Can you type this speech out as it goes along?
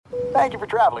Thank you for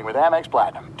traveling with Amex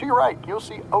Platinum. To your right, you'll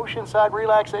see oceanside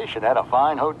relaxation at a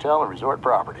fine hotel and resort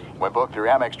property. When booked through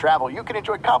Amex Travel, you can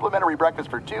enjoy complimentary breakfast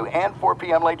for 2 and 4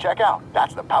 p.m. late checkout.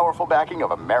 That's the powerful backing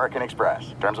of American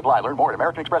Express. Terms apply. Learn more at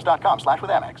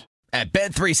americanexpress.com/withAmex. At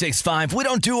Bet365, we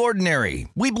don't do ordinary.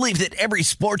 We believe that every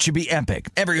sport should be epic.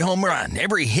 Every home run,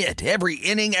 every hit, every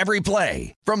inning, every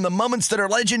play. From the moments that are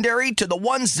legendary to the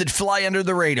ones that fly under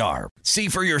the radar. See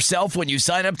for yourself when you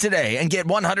sign up today and get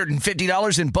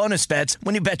 $150 in bonus bets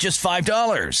when you bet just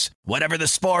 $5. Whatever the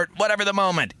sport, whatever the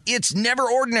moment, it's never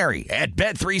ordinary at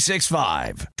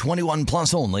Bet365. 21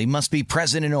 plus only. Must be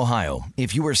present in Ohio.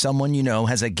 If you or someone you know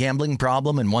has a gambling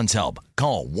problem and wants help,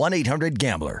 call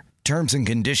 1-800-GAMBLER. Terms and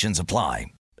conditions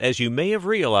apply. As you may have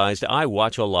realized, I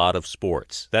watch a lot of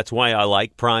sports. That's why I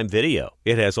like Prime Video.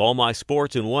 It has all my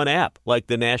sports in one app, like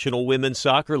the National Women's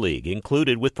Soccer League,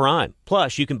 included with Prime.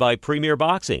 Plus, you can buy Premier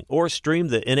Boxing or stream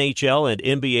the NHL and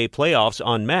NBA playoffs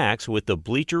on Max with the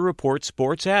Bleacher Report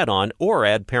Sports add-on, or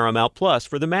add Paramount Plus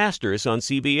for the Masters on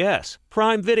CBS.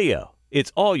 Prime Video.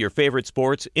 It's all your favorite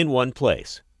sports in one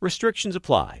place. Restrictions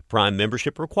apply. Prime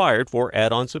membership required for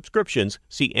add-on subscriptions.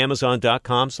 See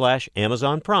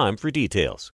Amazon.com/Amazon Prime for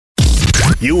details.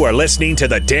 You are listening to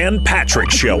the Dan Patrick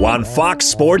Show on Fox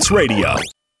Sports Radio.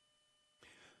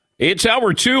 It's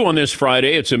hour 2 on this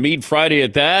Friday. It's a Meat Friday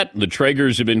at that. The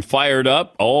Traegers have been fired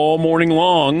up all morning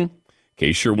long. In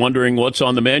case you're wondering what's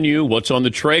on the menu, what's on the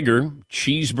Traeger: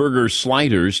 cheeseburger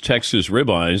sliders, Texas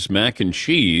ribeyes, mac and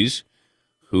cheese.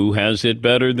 Who has it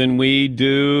better than we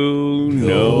do?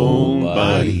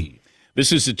 Nobody.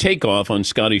 This is a takeoff on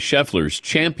Scotty Scheffler's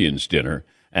Champions Dinner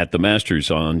at the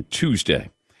Masters on Tuesday.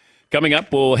 Coming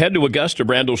up, we'll head to Augusta.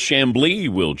 Brandel Chambly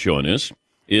will join us.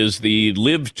 Is the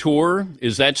Live Tour,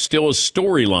 is that still a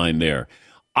storyline there?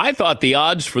 I thought the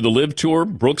odds for the Live Tour,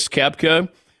 Brooks Koepka,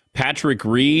 Patrick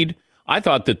Reed, I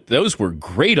thought that those were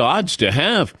great odds to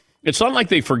have. It's not like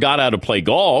they forgot how to play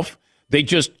golf. They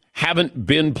just haven't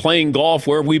been playing golf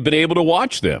where we've been able to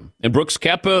watch them. And Brooks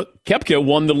Koepka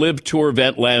won the Live Tour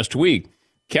event last week.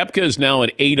 Koepka is now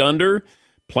at 8 under,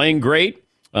 playing great.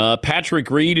 Patrick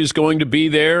Reed is going to be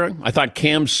there. I thought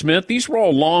Cam Smith, these were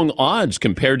all long odds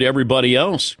compared to everybody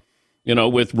else. You know,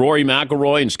 with Rory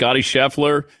McIlroy and Scotty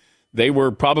Scheffler, they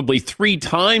were probably 3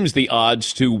 times the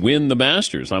odds to win the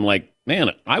Masters. I'm like,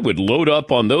 man, I would load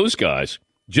up on those guys,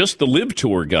 just the Live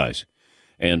Tour guys.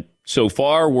 And so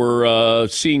far, we're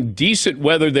seeing decent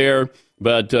weather there,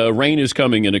 but rain is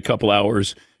coming in a couple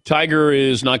hours. Tiger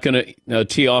is not going to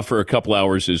tee off for a couple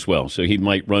hours as well, so he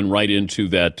might run right into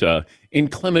that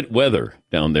inclement weather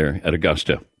down there at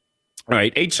Augusta. All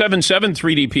right,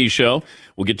 877-3DP Show.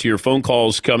 We'll get to your phone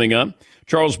calls coming up.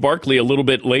 Charles Barkley a little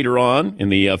bit later on in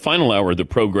the final hour of the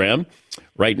program.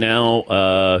 Right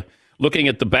now, looking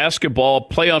at the basketball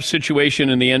playoff situation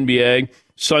in the NBA,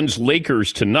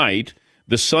 Suns-Lakers tonight.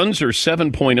 The Suns are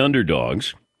 7-point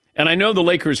underdogs. And I know the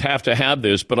Lakers have to have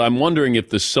this, but I'm wondering if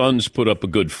the Suns put up a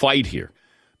good fight here,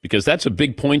 because that's a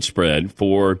big point spread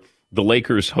for the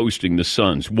Lakers hosting the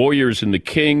Suns. Warriors and the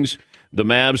Kings, the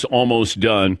Mavs almost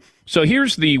done. So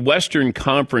here's the Western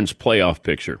Conference playoff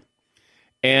picture.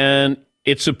 And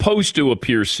it's supposed to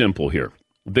appear simple here.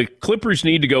 The Clippers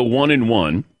need to go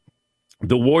 1-1.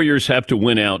 The Warriors have to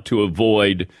win out to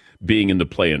avoid being in the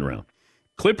play-in round.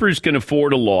 Clippers can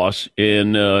afford a loss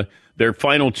in their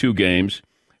final 2 games.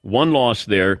 1 loss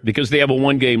there because they have a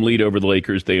 1-game lead over the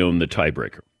Lakers. They own the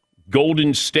tiebreaker.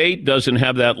 Golden State doesn't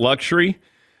have that luxury.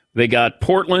 They got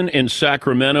Portland and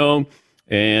Sacramento,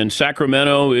 and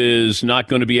Sacramento is not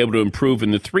going to be able to improve in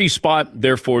the 3 spot.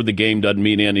 Therefore, the game doesn't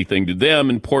mean anything to them,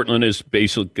 and Portland has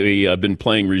basically been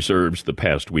playing reserves the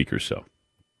past week or so.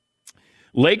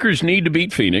 Lakers need to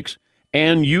beat Phoenix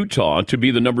and Utah to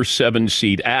be the number 7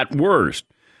 seed at worst.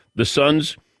 The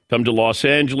Suns come to Los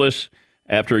Angeles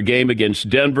after a game against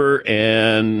Denver,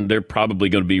 and they're probably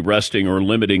going to be resting or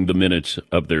limiting the minutes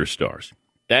of their stars.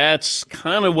 That's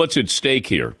kind of what's at stake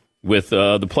here with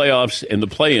the playoffs and the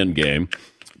play-in game,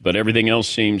 but everything else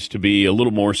seems to be a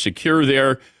little more secure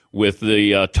there with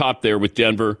the top there with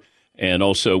Denver and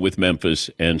also with Memphis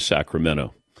and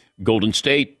Sacramento. Golden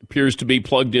State appears to be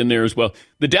plugged in there as well.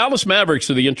 The Dallas Mavericks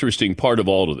are the interesting part of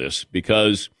all of this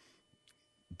because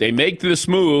they make this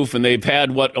move, and they've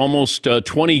had, almost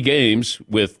 20 games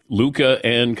with Luka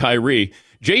and Kyrie.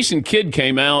 Jason Kidd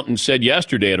came out and said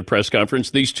yesterday at a press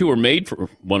conference, these two are made for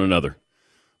one another.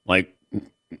 Like,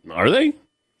 are they?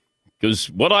 Because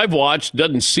what I've watched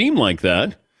doesn't seem like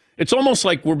that. It's almost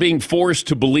like we're being forced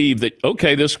to believe that,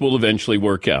 okay, this will eventually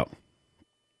work out.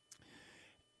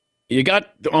 You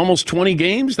got almost 20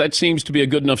 games. That seems to be a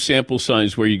good enough sample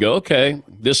size where you go, okay,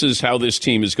 this is how this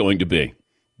team is going to be.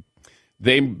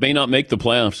 They may not make the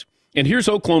playoffs. And here's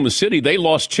Oklahoma City. They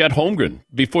lost Chet Holmgren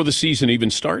before the season even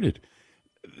started.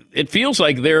 It feels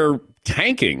like they're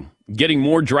tanking, getting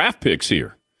more draft picks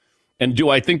here. And do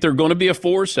I think they're going to be a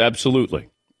force? Absolutely.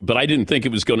 But I didn't think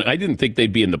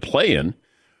they'd be in the play-in.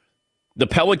 The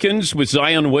Pelicans with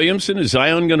Zion Williamson. Is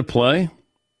Zion going to play?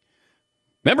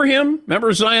 Remember him?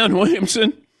 Remember Zion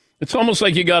Williamson? It's almost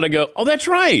like you got to go, oh, that's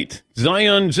right. He's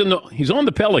on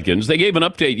the Pelicans. They gave an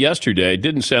update yesterday. It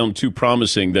didn't sound too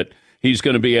promising that he's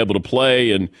going to be able to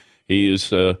play, and he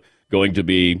is going to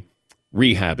be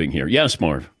rehabbing here. Yes,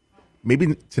 Marv.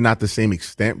 Maybe to not the same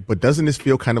extent, but doesn't this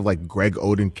feel kind of like Greg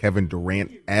Oden, Kevin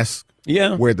Durant-esque?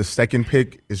 Yeah. Where the second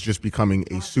pick is just becoming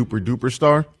a super-duper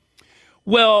star?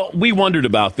 Well, we wondered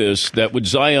about this, that would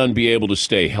Zion be able to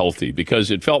stay healthy? Because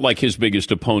it felt like his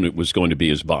biggest opponent was going to be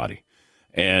his body.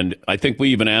 And I think we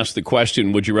even asked the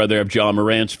question, would you rather have Ja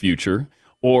Morant's future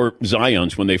or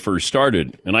Zion's when they first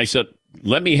started? And I said,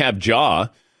 let me have Ja.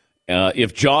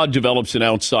 If Ja develops an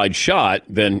outside shot,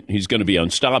 then he's going to be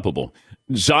unstoppable.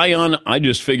 Zion, I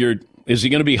just figured, is he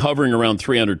going to be hovering around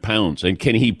 300 pounds? And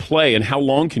can he play? And how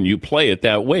long can you play at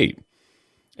that weight?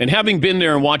 And having been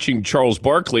there and watching Charles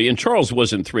Barkley, and Charles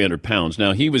wasn't 300 pounds.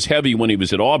 Now, he was heavy when he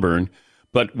was at Auburn,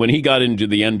 but when he got into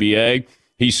the NBA,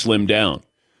 he slimmed down.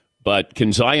 But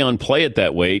can Zion play at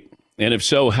that weight? And if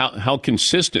so, how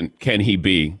consistent can he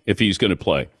be if he's going to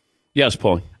play? Yes,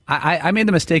 Paul. I made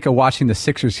the mistake of watching the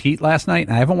Sixers Heat last night,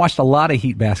 and I haven't watched a lot of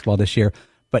Heat basketball this year.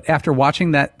 But after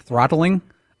watching that throttling,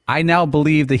 I now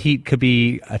believe the Heat could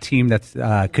be a team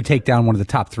that could take down one of the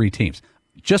top three teams,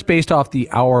 just based off the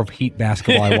hour of Heat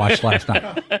basketball I watched last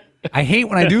night. I hate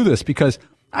when I do this because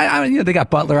they got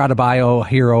Butler, Adebayo,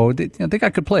 Hero. They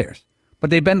got good players,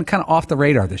 but they've been kind of off the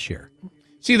radar this year.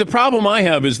 See, the problem I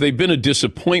have is they've been a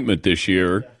disappointment this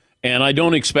year, and I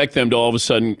don't expect them to all of a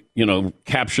sudden,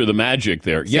 capture the magic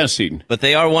there. Yes, Eaton. But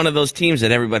they are one of those teams that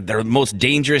they're the most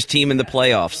dangerous team in the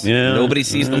playoffs. Yeah. Nobody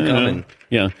sees them coming.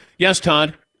 Yeah. Yes,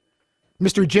 Todd.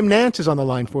 Mr. Jim Nantz is on the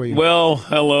line for you. Well,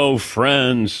 hello,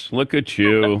 friends. Look at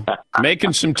you.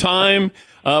 Making some time.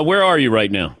 Where are you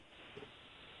right now?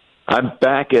 I'm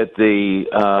back at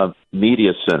the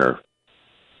media center,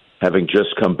 having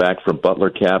just come back from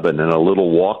Butler Cabin and a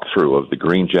little walkthrough of the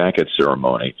Green Jacket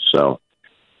ceremony. So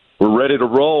we're ready to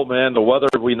roll, man. The weather,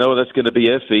 we know that's going to be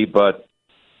iffy, but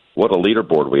what a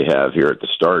leaderboard we have here at the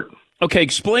start. Okay,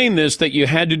 explain this, that you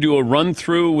had to do a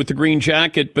run-through with the Green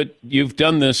Jacket, but you've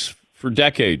done this for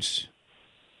decades.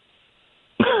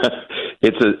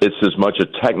 It's as much a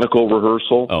technical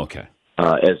rehearsal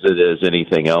as it is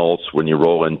anything else. When you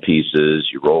roll in pieces,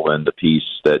 you roll in the piece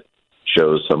that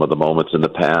shows some of the moments in the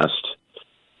past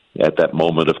at that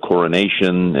moment of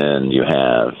coronation, and you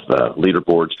have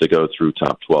leaderboards to go through,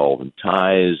 top 12 and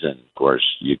ties, and of course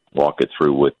you walk it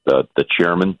through with the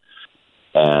chairman.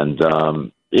 And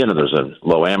there's a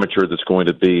low amateur that's going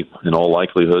to be, in all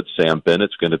likelihood, Sam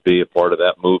Bennett's going to be a part of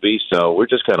that movie. So we're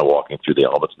just kind of walking through the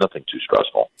elements, nothing too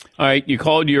stressful. All right, you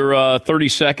called your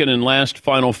 32nd and last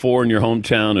Final Four in your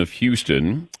hometown of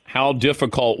Houston. How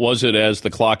difficult was it, as the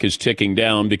clock is ticking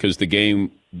down because the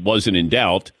game wasn't in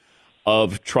doubt,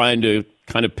 of trying to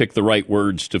kind of pick the right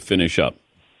words to finish up?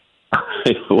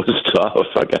 It was tough,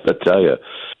 I got to tell you.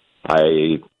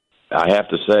 I have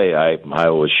to say I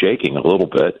was shaking a little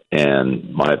bit,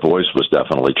 and my voice was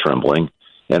definitely trembling,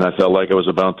 and I felt like I was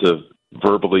about to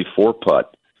verbally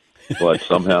four-putt, but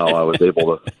somehow I was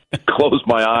able to close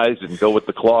my eyes and go with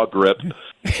the claw grip,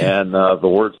 and the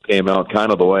words came out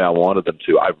kind of the way I wanted them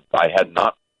to. I had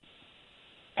not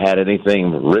had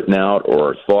anything written out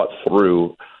or thought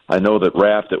through. I know that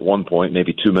Raft at one point,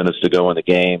 maybe 2 minutes to go in the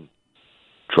game,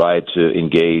 tried to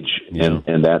engage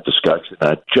in that discussion.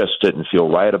 I just didn't feel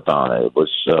right about it. It was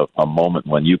a moment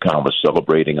when UConn was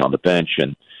celebrating on the bench,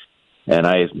 and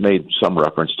I made some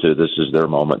reference to this is their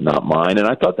moment, not mine, and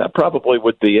I thought that probably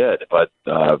would be it. But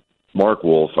Mark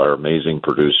Wolf, our amazing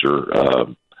producer,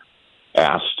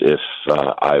 asked if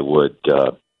I would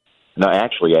I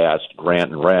actually asked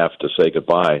Grant and Raft to say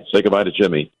goodbye to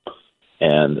Jimmy,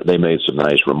 and they made some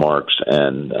nice remarks,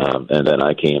 and then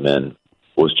I came in.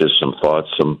 Was just some thoughts,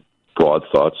 some broad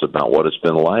thoughts about what it's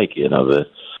been like,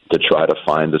 to try to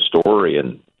find the story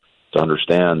and to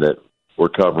understand that we're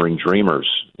covering dreamers.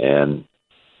 And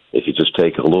if you just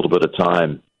take a little bit of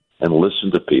time and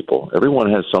listen to people,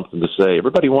 everyone has something to say.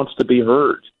 Everybody wants to be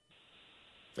heard.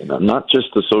 Not just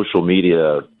the social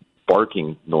media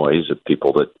barking noise of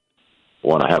people that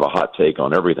want to have a hot take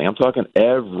on everything. I'm talking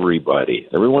everybody.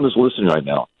 Everyone who's listening right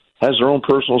now has their own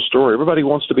personal story. Everybody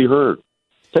wants to be heard.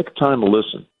 Take time to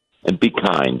listen and be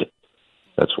kind.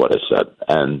 That's what I said.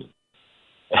 And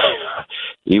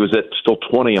he was at still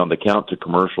 20 on the count to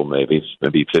commercial, maybe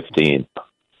 15.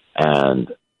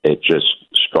 And it just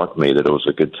struck me that it was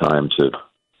a good time to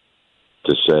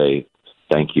say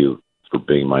thank you for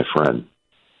being my friend.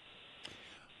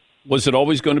 Was it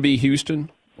always going to be Houston,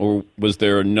 or was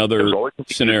there another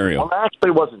scenario? Well, actually,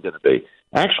 it wasn't going to be.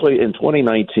 Actually, in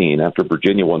 2019, after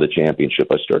Virginia won the championship,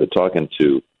 I started talking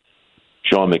to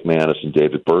Sean McManus and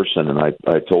David Burson, and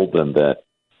I told them that,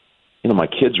 my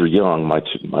kids are young.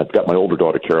 I've got my older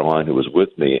daughter, Caroline, who was with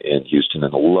me in Houston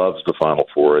and loves the Final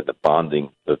Four and the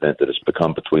bonding event that has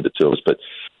become between the two of us. But,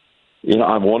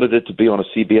 I wanted it to be on a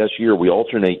CBS year. We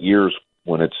alternate years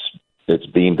when it's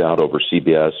beamed out over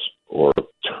CBS or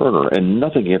Turner, and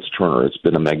nothing against Turner. It's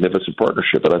been a magnificent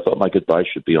partnership, but I thought my goodbye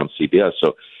should be on CBS.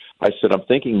 So I said, I'm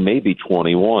thinking maybe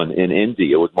 21 in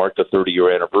Indy. It would mark the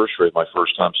 30-year anniversary of my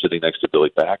first time sitting next to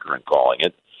Billy Backer and calling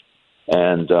it.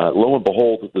 And lo and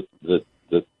behold,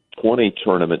 the 20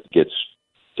 tournament gets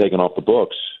taken off the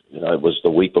books. It was the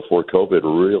week before COVID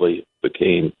really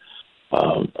became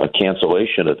a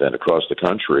cancellation event across the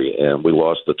country, and we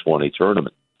lost the 20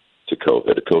 tournament to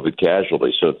COVID, a COVID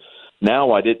casualty. So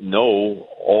now I didn't know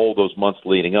all those months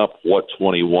leading up what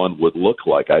 21 would look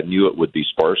like. I knew it would be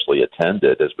sparsely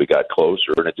attended as we got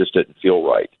closer, and it just didn't feel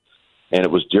right. And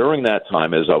it was during that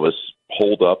time, as I was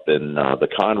holed up in the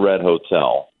Conrad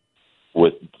Hotel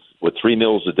with 3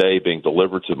 meals a day being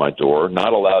delivered to my door,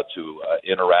 not allowed to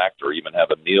interact or even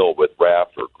have a meal with Raph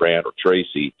or Grant or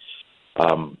Tracy.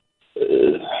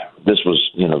 This was,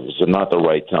 this was not the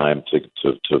right time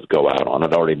to go out on.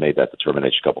 I'd already made that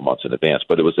determination a couple months in advance,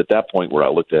 but it was at that point where I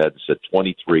looked ahead and said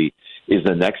 23 is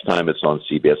the next time it's on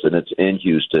CBS, and it's in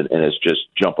Houston, and it's just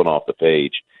jumping off the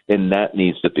page, and that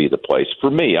needs to be the place. For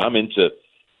me, I'm into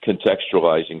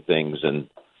contextualizing things and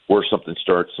where something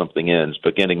starts, something ends,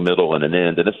 beginning, middle, and an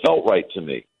end, and it felt right to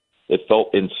me. It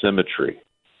felt in symmetry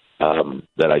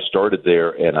that I started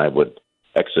there and I would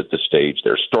exit the stage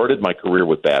there. Started my career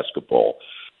with basketball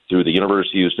through the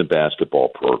University of Houston basketball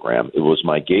program. It was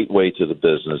my gateway to the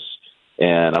business,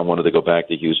 and I wanted to go back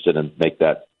to Houston and make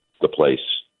that the place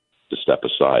to step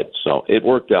aside. So it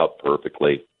worked out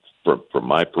perfectly for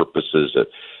my purposes.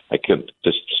 I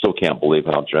still can't believe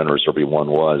how generous everyone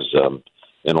was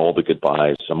in all the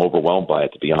goodbyes. I'm overwhelmed by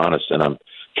it, to be honest, and I'm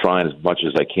trying as much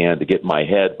as I can to get my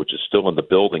head, which is still in the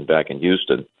building back in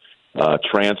Houston,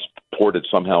 transported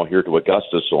somehow here to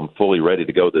Augusta, so I'm fully ready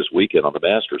to go this weekend on the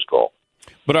Masters call.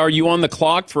 But are you on the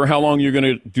clock for how long you're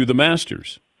going to do the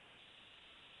Masters?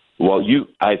 Well,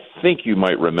 I think you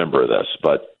might remember this,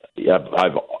 but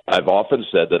I've often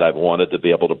said that I've wanted to be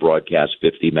able to broadcast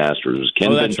 50 Masters. It was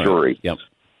Ken Venturi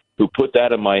who put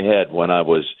that in my head when I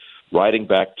was riding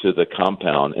back to the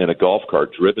compound in a golf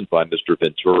cart driven by Mr.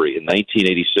 Venturi. In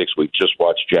 1986, we just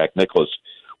watched Jack Nicklaus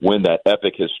win that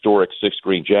epic, historic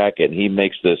 6-green jacket, and he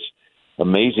makes this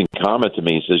amazing comment to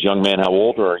me. He says, "Young man, how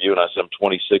old are you?" And I said, "I'm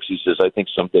 26. He says, "I think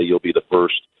someday you'll be the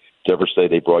first to ever say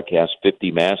they broadcast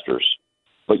 50 Masters,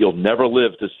 but you'll never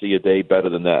live to see a day better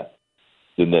than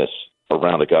this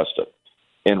around Augusta."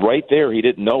 And right there, he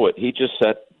didn't know it. He just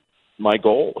set my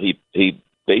goal. He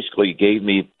basically gave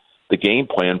me the game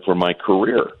plan for my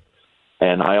career.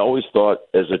 And I always thought,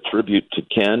 as a tribute to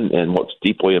Ken and what's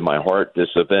deeply in my heart, this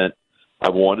event, I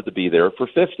wanted to be there for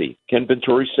 50. Ken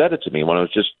Venturi said it to me when I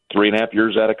was just 3.5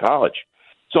 years out of college.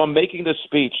 So I'm making this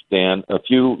speech, Dan, a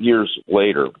few years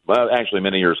later, well, actually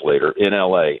many years later, in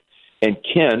L.A., and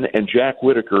Ken and Jack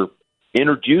Whitaker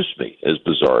introduced me, as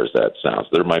bizarre as that sounds.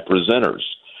 They're my presenters.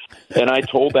 And I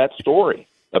told that story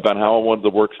about how I wanted to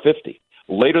work 50.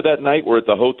 Later that night, we're at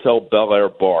the Hotel Bel Air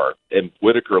bar, and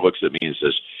Whitaker looks at me and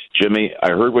says, "Jimmy,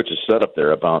 I heard what you said up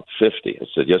there about 50. I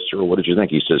said, "Yes, sir. What did you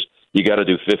think?" He says, "You got to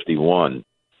do 51.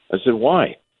 I said,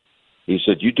 "Why?" He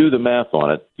said, "You do the math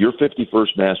on it. Your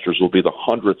 51st Masters will be the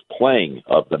 100th playing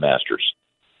of the Masters."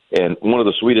 And one of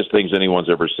the sweetest things anyone's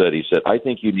ever said, he said, "I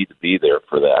think you need to be there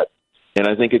for that. And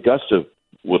I think Augusta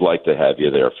would like to have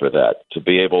you there for that, to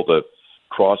be able to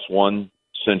cross one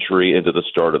century into the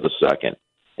start of the second."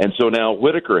 And so now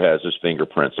Whitaker has his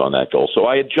fingerprints on that goal. So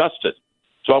I adjusted.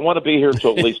 So I want to be here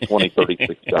till at least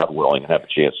 2036, God willing, and have a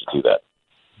chance to do that.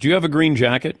 Do you have a green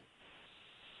jacket?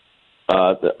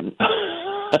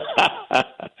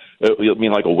 You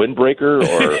mean like a windbreaker?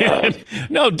 Or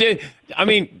No, I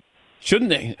mean, shouldn't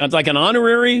they? Like an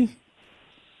honorary?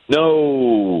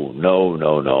 No.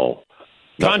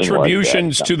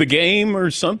 Contributions to the game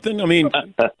or something? I mean,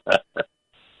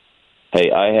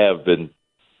 hey, I have been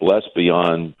blessed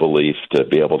beyond belief to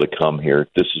be able to come here.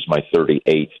 This is my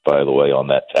 38th, by the way, on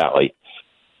that tally.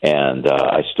 And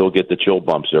I still get the chill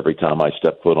bumps every time I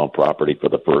step foot on property for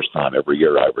the first time. Every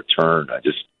year I return.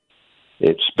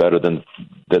 It's better than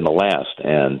the last.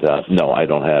 And no, I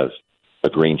don't have a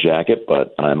green jacket,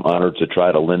 but I'm honored to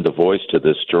try to lend a voice to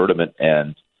this tournament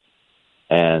and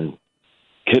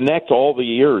connect all the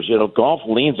years. You know, golf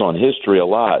leans on history a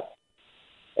lot,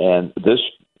 and this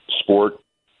sport,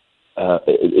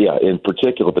 in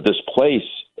particular, but this place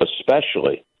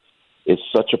especially, is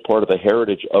such a part of the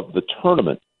heritage of the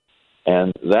tournament.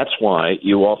 And that's why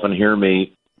you often hear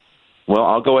me, well,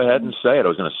 I'll go ahead and say it. I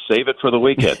was going to save it for the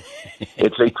weekend.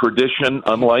 It's a tradition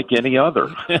unlike any other,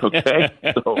 okay?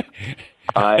 So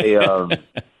I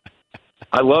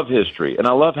love history, and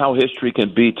I love how history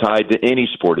can be tied to any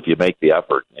sport if you make the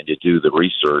effort and you do the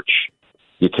research,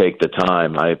 you take the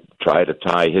time. I try to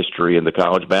tie history into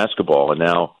college basketball, and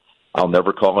now I'll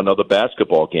never call another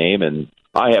basketball game, and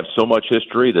I have so much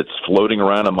history that's floating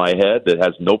around in my head that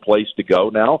has no place to go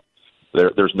now.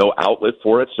 There's no outlet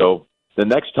for it. So the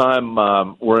next time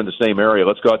we're in the same area,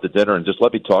 let's go out to dinner and just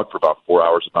let me talk for about 4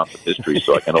 hours about the history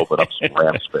so I can open up some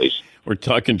RAM space. We're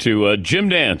talking to Jim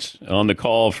Nantz on the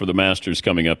call for the Masters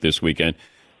coming up this weekend.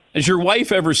 Has your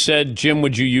wife ever said, Jim,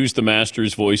 would you use the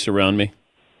Masters voice around me?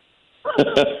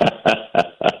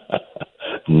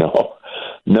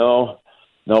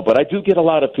 No, but I do get a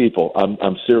lot of people,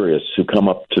 I'm serious, who come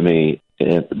up to me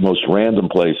in the most random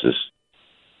places,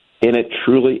 and it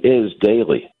truly is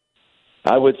daily.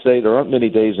 I would say there aren't many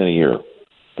days in a year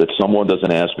that someone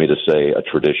doesn't ask me to say a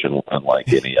tradition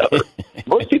unlike any other.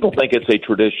 Most people think it's a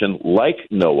tradition like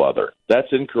no other. That's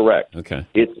incorrect. Okay.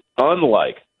 It's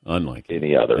unlike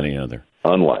any other.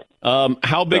 Unlike.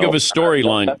 How big of a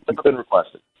storyline? That's been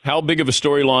requested. How big of a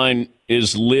storyline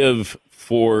is LIV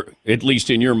for, at least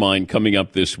in your mind, coming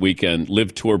up this weekend?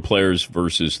 LIV Tour players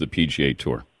versus the PGA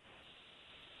Tour.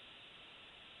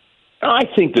 I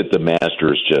think that the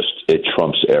Masters it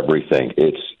trumps everything.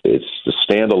 It's the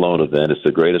standalone event. It's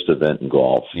the greatest event in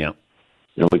golf. Yeah.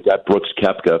 You know, we've got Brooks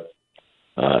Koepka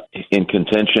in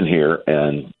contention here,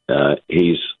 and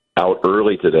he's out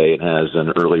early today and has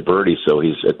an early birdie, so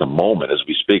he's at the moment, as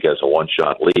we speak, has a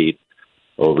one-shot lead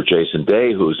over Jason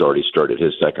Day, who's already started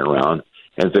his second round,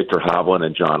 and Victor Hovland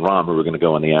and Jon Rahm, who are going to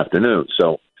go in the afternoon.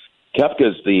 So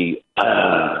Koepka's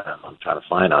I'm trying to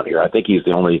find out here. I think he's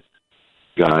the only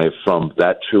guy from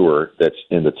that tour that's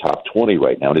in the top 20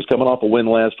 right now, and he's coming off a win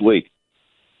last week.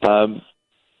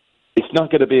 It's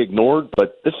not going to be ignored,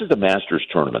 but this is the Masters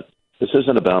tournament. This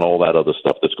isn't about all that other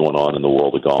stuff that's going on in the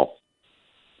world of golf.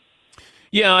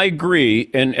 Yeah, I agree,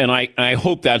 and I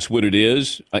hope that's what it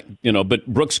is. But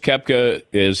Brooks Koepka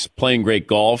is playing great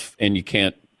golf, and you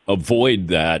can't avoid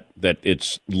that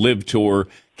it's LIV Tour,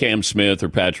 Cam Smith or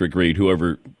Patrick Reed,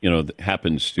 whoever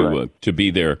happens to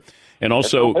be there. And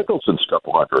also, Mickelson's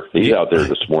couple under. He's out there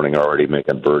this morning already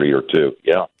making birdie or two.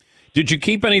 Yeah. Did you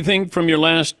keep anything from your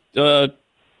last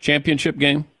championship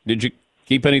game? Did you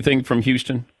keep anything from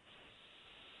Houston?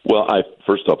 Well,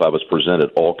 first off, I was presented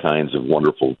all kinds of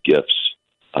wonderful gifts.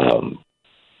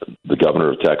 The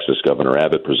governor of Texas, Governor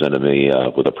Abbott, presented me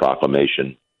with a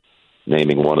proclamation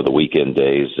naming one of the weekend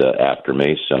days after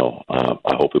me. So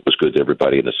I hope it was good to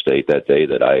everybody in the state that day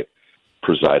that I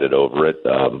presided over it.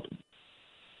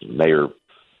 Mayor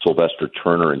Sylvester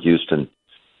Turner in Houston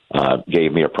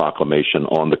gave me a proclamation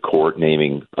on the court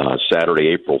naming Saturday,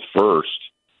 April 1st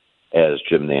as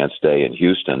Jim Nantz Day in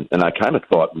Houston. And I kind of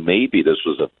thought maybe this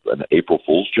was an April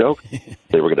Fool's joke.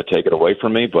 They were going to take it away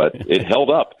from me, but it held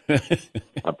up,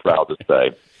 I'm proud to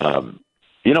say.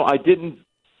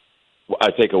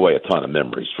 I take away a ton of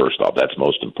memories, first off. That's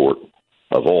most important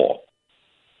of all.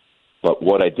 But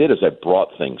what I did is I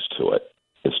brought things to it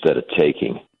instead of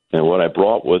taking. And what I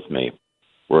brought with me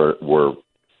were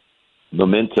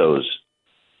mementos,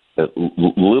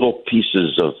 little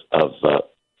pieces of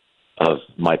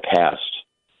my past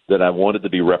that I wanted to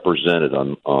be represented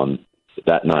on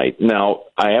that night. Now,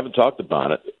 I haven't talked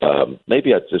about it.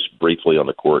 Maybe I just briefly on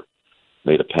the court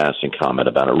made a passing comment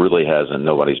about it. Really hasn't.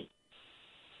 Nobody's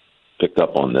picked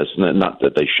up on this. Not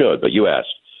that they should, but you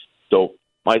asked. So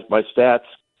my stats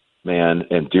man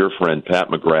and dear friend Pat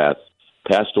McGrath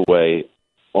passed away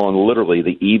on literally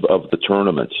the eve of the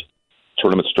tournament.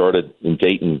 Tournament started in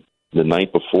Dayton the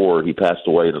night before. He passed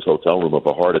away in his hotel room of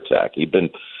a heart attack. He'd been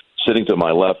sitting to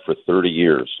my left for 30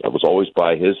 years. I was always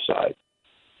by his side,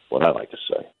 what I like to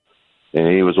say. And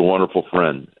he was a wonderful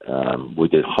friend. We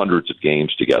did hundreds of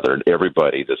games together, and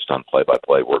everybody that's done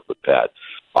play-by-play worked with Pat.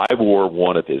 I wore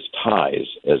one of his ties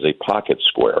as a pocket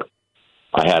square.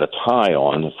 I had a tie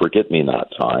on, a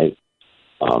forget-me-not tie,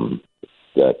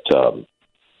 that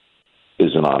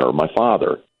is in honor of my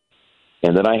father.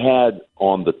 And then I had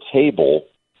on the table,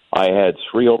 I had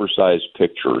 3 oversized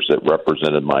pictures that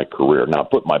represented my career. Now, I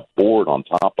put my board on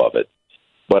top of it,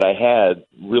 but I had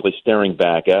really staring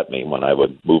back at me when I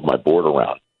would move my board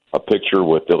around. a picture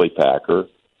with Billy Packer,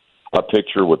 a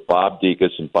picture with Bob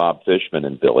Dekas and Bob Fishman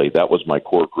and Billy. That was my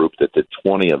core group that did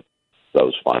 20 of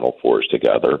those Final Fours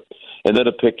together. And then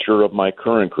a picture of my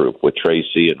current group with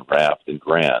Tracy and Raft and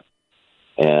Grant.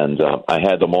 And I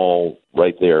had them all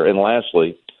right there. And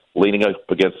lastly, leaning up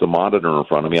against the monitor in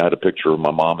front of me, I had a picture of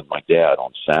my mom and my dad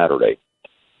on Saturday.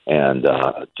 And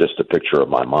just a picture of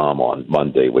my mom on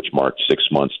Monday, which marked 6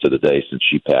 months to the day since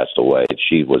she passed away. And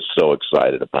she was so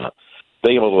excited about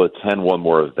being able to attend one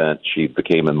more event. She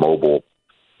became immobile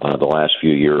the last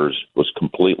few years, was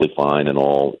completely fine and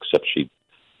all, except she,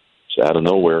 out of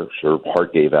nowhere, her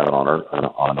heart gave out on her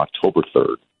on October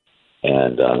 3rd.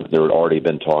 And there had already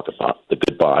been talk about the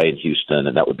goodbye in Houston,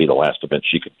 and that would be the last event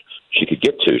she could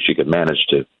get to. She could manage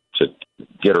to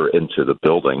get her into the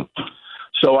building.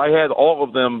 So I had all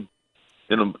of them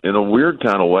in a weird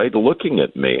kind of way looking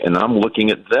at me, and I'm looking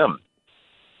at them.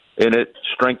 And it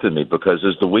strengthened me because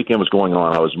as the weekend was going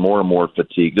on, I was more and more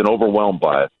fatigued and overwhelmed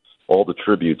by all the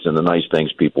tributes and the nice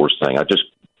things people were saying. I just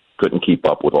couldn't keep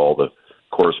up with all the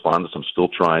correspondence. I'm still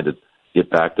trying to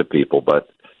get back to people. But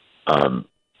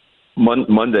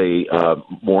Monday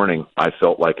morning, I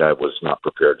felt like I was not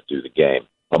prepared to do the game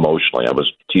emotionally. I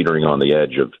was teetering on the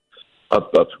edge of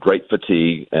great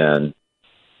fatigue and,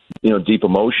 deep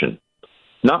emotion.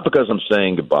 Not because I'm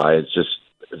saying goodbye. It's just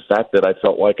the fact that I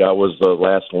felt like I was the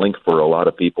last link for a lot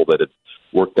of people that had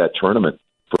worked that tournament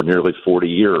for nearly 40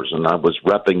 years, and I was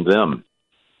repping them.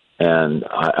 And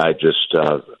I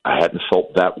hadn't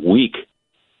felt that weak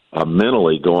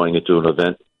mentally going into an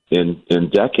event in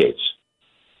decades.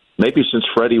 Maybe since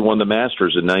Freddie won the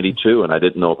Masters in '92, and I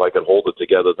didn't know if I could hold it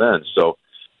together then. So,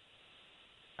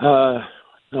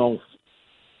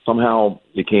 somehow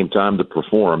it came time to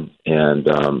perform, and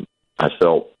I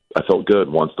felt good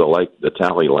once the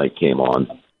tally light came on.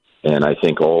 And I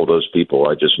think all those people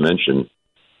I just mentioned,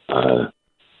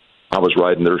 I was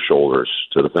riding their shoulders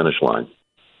to the finish line.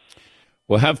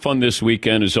 Well, have fun this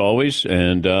weekend as always,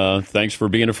 and thanks for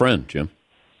being a friend, Jim.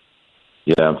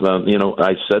 Yeah,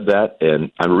 I said that,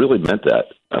 and I really meant that.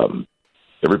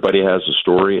 Everybody has a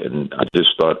story, and I just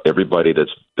thought everybody that's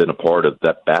been a part of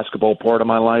that basketball part of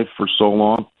my life for so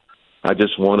long, I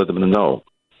just wanted them to know.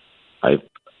 I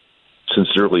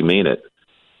sincerely mean it,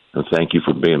 and thank you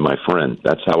for being my friend.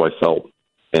 That's how I felt.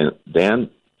 And, Dan,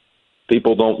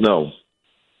 people don't know.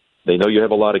 They know you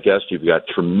have a lot of guests. You've got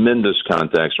tremendous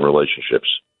contacts and relationships.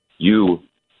 You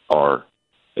are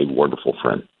a wonderful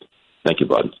friend. Thank you,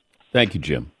 bud. Thank you,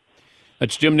 Jim.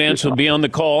 That's Jim Nantz will be on the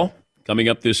call coming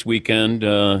up this weekend.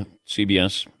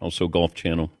 CBS, also Golf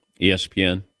Channel,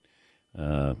 ESPN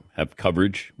have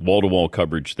coverage, wall-to-wall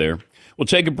coverage there. We'll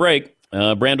take a break.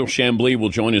 Brandel Chambly will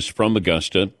join us from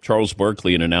Augusta. Charles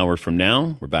Barkley in an hour from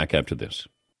now. We're back after this.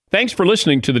 Thanks for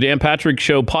listening to the Dan Patrick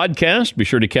Show podcast. Be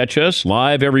sure to catch us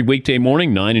live every weekday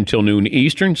morning, 9 until noon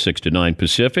Eastern, 6 to 9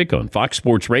 Pacific on Fox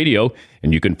Sports Radio.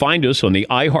 And you can find us on the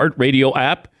iHeartRadio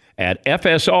app at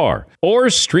FSR or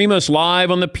stream us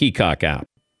live on the Peacock app.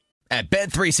 At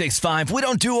Bet365, we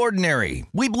don't do ordinary.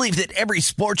 We believe that every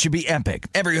sport should be epic.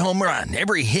 Every home run,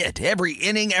 every hit, every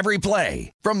inning, every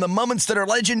play. From the moments that are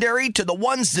legendary to the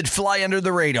ones that fly under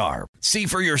the radar. See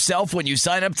for yourself when you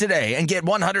sign up today and get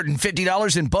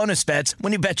 $150 in bonus bets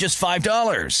when you bet just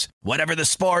 $5. Whatever the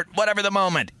sport, whatever the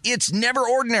moment, it's never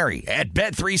ordinary at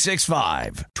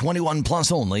Bet365. 21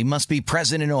 plus only. Must be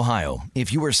present in Ohio.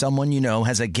 If you or someone you know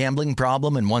has a gambling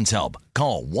problem and wants help,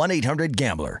 call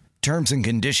 1-800-GAMBLER. Terms and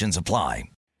conditions apply.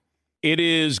 It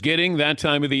is getting that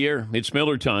time of the year. It's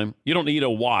Miller time. You don't need a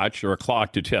watch or a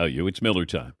clock to tell you. It's Miller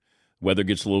time. Weather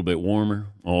gets a little bit warmer.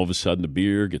 All of a sudden, the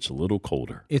beer gets a little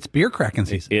colder. It's beer cracking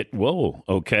season. Whoa,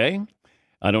 okay.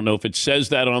 I don't know if it says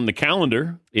that on the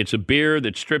calendar. It's a beer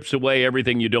that strips away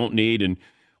everything you don't need and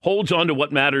holds on to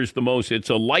what matters the most.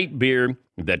 It's a light beer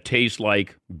that tastes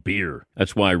like beer.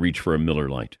 That's why I reach for a Miller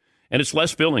Lite. And it's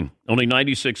less filling, only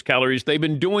 96 calories. They've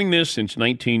been doing this since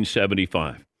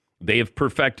 1975. They have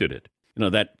perfected it. You know,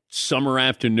 that summer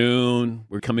afternoon,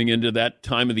 we're coming into that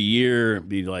time of the year,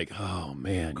 be like, oh,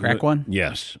 man. Crack one?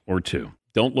 Yes, or two.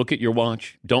 Don't look at your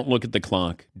watch. Don't look at the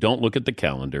clock. Don't look at the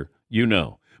calendar. You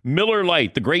know. Miller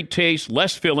Lite, the great taste,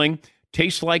 less filling,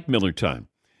 tastes like Miller time.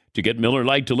 To get Miller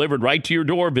Lite delivered right to your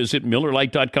door, visit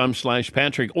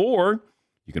MillerLite.com/Patrick, or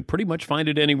you can pretty much find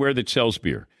it anywhere that sells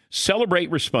beer. Celebrate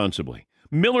responsibly.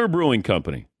 Miller Brewing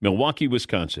Company, Milwaukee,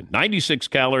 Wisconsin. 96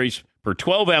 calories per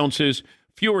 12 ounces,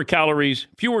 fewer calories,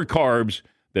 fewer carbs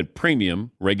than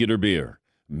premium regular beer.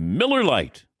 Miller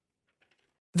Lite.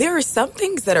 There are some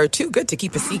things that are too good to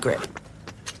keep a secret.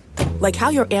 Like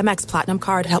how your Amex Platinum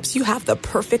card helps you have the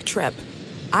perfect trip.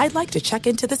 I'd like to check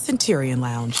into the Centurion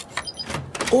Lounge.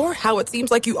 Or how it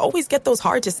seems like you always get those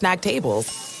hard-to-snag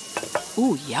tables.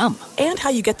 Ooh, yum. And how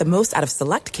you get the most out of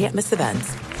select can't-miss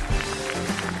events.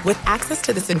 With access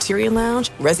to the Centurion Lounge,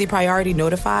 Resi Priority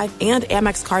Notified, and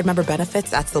Amex card member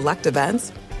benefits at select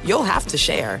events, you'll have to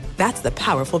share. That's the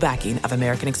powerful backing of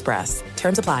American Express.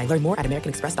 Terms apply. Learn more at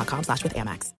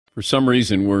americanexpress.com/withAmex. For some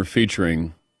reason, we're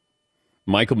featuring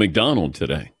Michael McDonald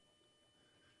today.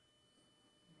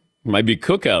 Might be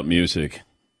cookout music.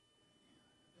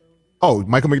 Oh,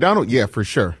 Michael McDonald? Yeah, for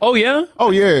sure. Oh, yeah? Oh,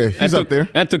 yeah. He's up there.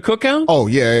 At the cookout? Oh,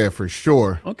 yeah, for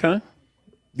sure. Okay.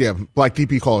 Yeah, Black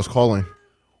DP Call is calling.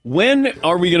 When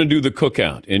are we going to do the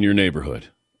cookout in your neighborhood?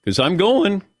 Because I'm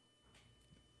going.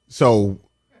 So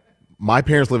my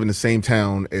parents live in the same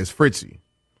town as Fritzy.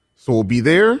 So we'll be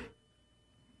there,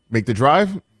 make the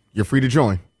drive. You're free to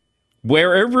join.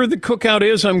 Wherever the cookout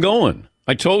is, I'm going.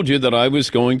 I told you that I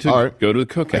was going to go to the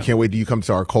cookout. I can't wait till you come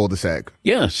to our cul-de-sac.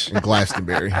 Yes. In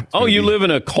Glastonbury. Oh, you live in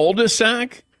a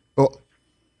cul-de-sac? Oh,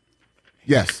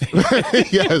 yes.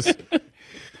 Yes.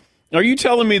 Are you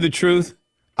telling me the truth?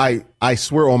 I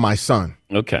swear on my son.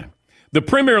 Okay. The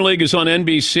Premier League is on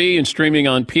NBC and streaming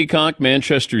on Peacock.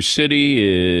 Manchester City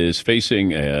is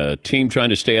facing a team trying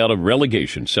to stay out of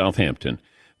relegation, Southampton.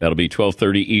 That'll be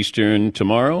 12:30 Eastern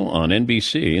tomorrow on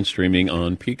NBC and streaming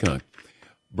on Peacock.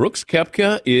 Brooks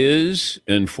Koepka is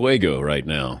in fuego right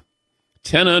now.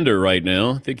 10 under right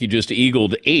now. I think he just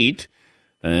eagled 8.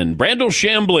 And Brandel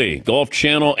Chambly, Golf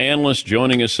Channel analyst,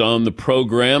 joining us on the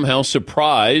program. How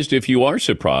surprised, if you are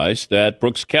surprised, that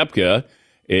Brooks Koepka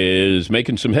is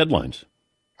making some headlines?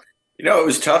 You know, it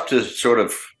was tough to sort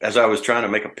of, as I was trying to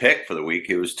make a pick for the week,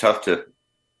 it was tough to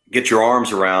get your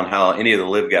arms around how any of the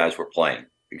live guys were playing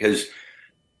because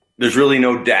there's really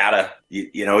no data.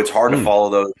 You know, it's hard to follow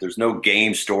those. There's no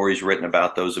game stories written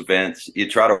about those events. You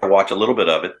try to watch a little bit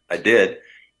of it. I did.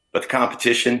 But the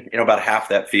competition, you know, about half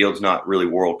that field's not really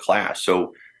world class.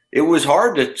 So it was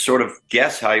hard to sort of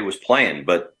guess how he was playing.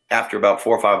 But after about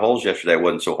 4 or 5 holes yesterday, it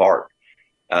wasn't so hard.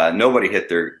 Nobody hit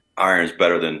their irons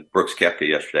better than Brooks Koepka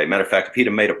yesterday. Matter of fact, if he'd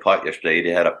have made a putt yesterday,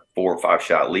 he'd had a 4 or 5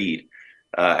 shot lead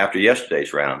after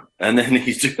yesterday's round. And then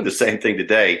he's doing the same thing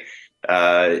today.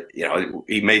 You know,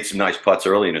 he made some nice putts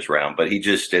early in his round, but he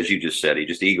just, as you just said, he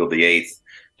just eagled the 8th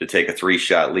to take a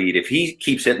 3-shot lead. If he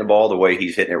keeps hitting the ball the way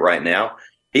he's hitting it right now,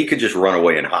 he could just run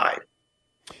away and hide.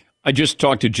 I just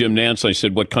talked to Jim Nantz. I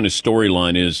said, what kind of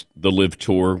storyline is the LIV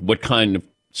Tour? What kind of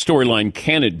storyline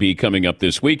can it be coming up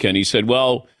this weekend? He said,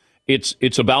 well,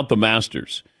 it's about the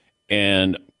Masters,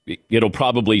 and it'll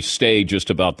probably stay just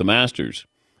about the Masters.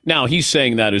 Now, he's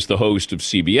saying that as the host of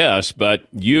CBS, but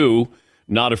you,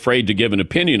 not afraid to give an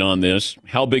opinion on this,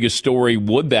 how big a story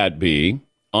would that be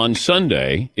on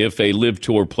Sunday if a LIV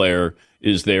Tour player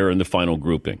is there in the final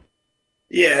grouping?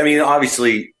 Yeah, I mean,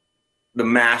 obviously, the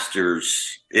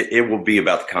Masters, it will be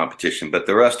about the competition, but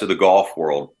the rest of the golf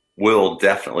world will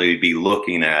definitely be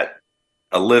looking at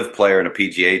a LIV player and a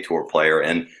PGA Tour player,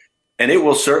 and it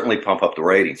will certainly pump up the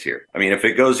ratings here. I mean, if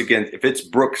it's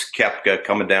Brooks Koepka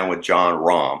coming down with Jon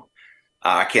Rahm,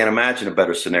 I can't imagine a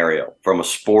better scenario from a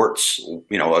sports-wide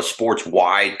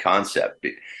concept.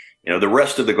 You know, the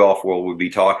rest of the golf world would be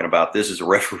talking about this is a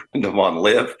referendum on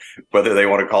LIV, whether they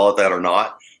want to call it that or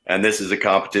not. And this is a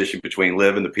competition between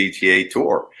LIV and the PGA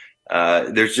Tour.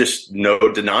 There's just no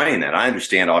denying that. I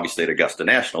understand, obviously, at Augusta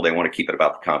National, they want to keep it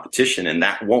about the competition, and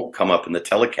that won't come up in the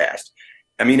telecast.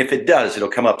 I mean, if it does, it'll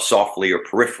come up softly or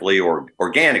peripherally or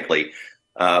organically,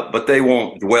 but they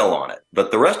won't dwell on it.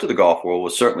 But the rest of the golf world will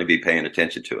certainly be paying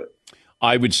attention to it.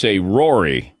 I would say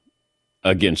Rory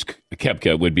against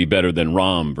Koepka would be better than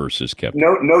Rahm versus Koepka.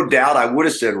 No doubt I would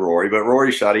have said Rory, but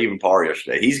Rory shot even par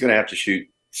yesterday. He's going to have to shoot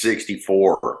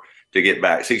 64 to get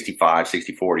back, 65,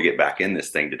 64 to get back in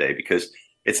this thing today, because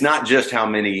it's not just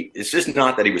it's just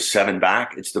not that he was 7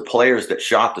 back. It's the players that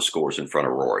shot the scores in front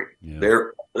of Rory. Yeah.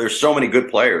 There's so many good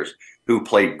players who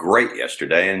played great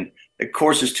yesterday, and the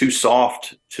course is too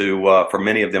soft for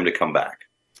many of them to come back.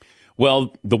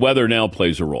 Well, the weather now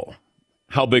plays a role.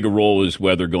 How big a role is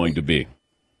weather going to be?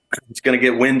 It's going to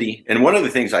get windy. And one of the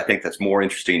things I think that's more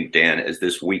interesting, Dan, as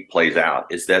this week plays out,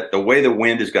 is that the way the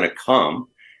wind is going to come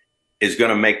is going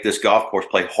to make this golf course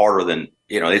play harder than,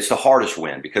 it's the hardest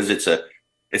wind because it's a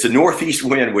northeast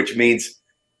wind, which means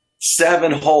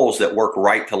 7 holes that work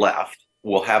right to left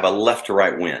will have a left to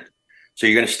right wind. So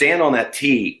you're going to stand on that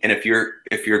tee, and if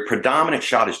your predominant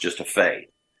shot is just a fade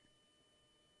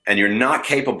and you're not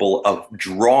capable of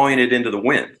drawing it into the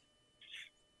wind,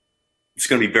 it's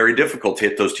going to be very difficult to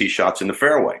hit those tee shots in the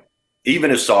fairway,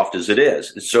 even as soft as it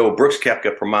is. And so Brooks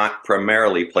Koepka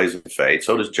primarily plays a fade.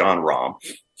 So does Jon Rahm.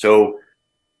 So,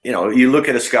 you look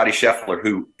at a Scotty Scheffler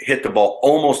who hit the ball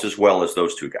almost as well as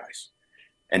those two guys.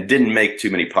 and didn't make too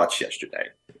many putts yesterday.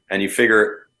 And you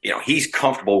figure, he's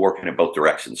comfortable working in both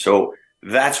directions. So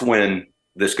that's when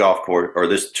this golf course or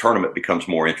this tournament becomes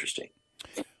more interesting.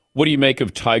 What do you make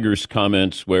of Tiger's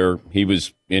comments where he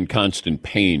was in constant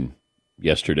pain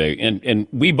yesterday? And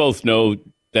we both know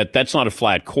that that's not a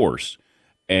flat course.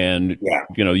 And,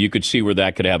 you could see where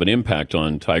that could have an impact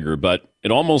on Tiger. But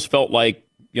it almost felt like,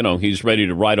 he's ready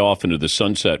to ride off into the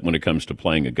sunset when it comes to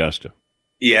playing Augusta.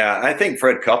 Yeah, I think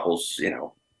Fred Couples,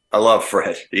 I love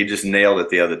Fred. He just nailed it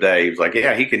the other day. He was like,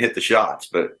 he can hit the shots,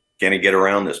 but can he get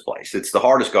around this place? It's the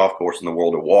hardest golf course in the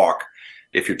world to walk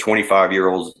if you're 25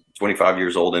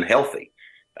 years old and healthy.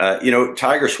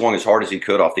 Tiger swung as hard as he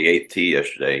could off the 8th tee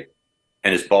yesterday,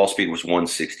 and his ball speed was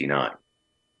 169.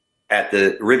 At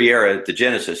the Riviera, the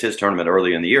Genesis, his tournament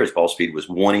earlier in the year, his ball speed was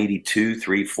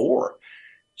 182.34.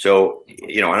 So,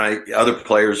 and other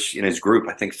players in his group,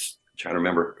 I think, I'm trying to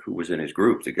remember who was in his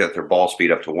group, they got their ball speed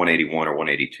up to 181 or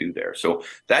 182 there. So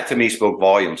that to me spoke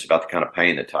volumes about the kind of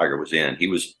pain that Tiger was in. He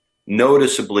was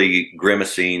noticeably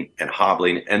grimacing and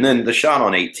hobbling. And then the shot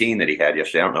on 18 that he had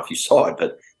yesterday, I don't know if you saw it,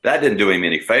 but that didn't do him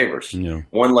any favors. No.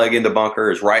 One leg in the bunker,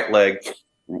 his right leg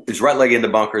in the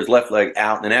bunker, his left leg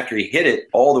out. And then after he hit it,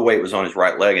 all the weight was on his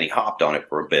right leg and he hopped on it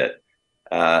for a bit.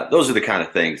 Those are the kind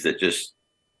of things that just,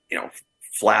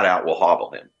 flat out will hobble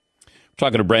him.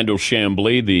 Talking to Brando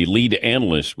Chambly, the lead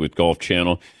analyst with Golf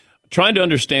Channel, trying to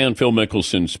understand Phil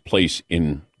Mickelson's place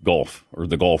in golf or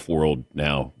the golf world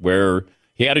now, where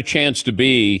he had a chance to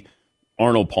be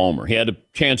Arnold Palmer. He had a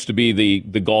chance to be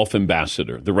the golf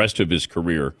ambassador the rest of his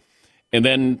career. And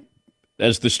then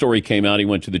as the story came out, he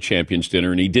went to the Champions Dinner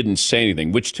and he didn't say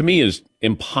anything, which to me is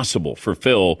impossible for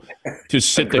Phil to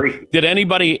sit there. Did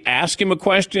anybody ask him a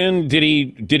question? Did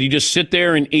he just sit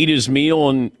there and eat his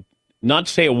meal and not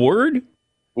say a word?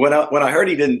 When I heard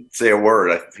he didn't say a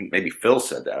word, I think maybe Phil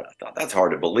said that. I thought that's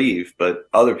hard to believe, but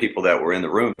other people that were in the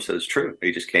room said it's true.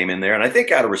 He just came in there, and I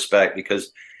think out of respect,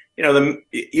 because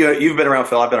you've been around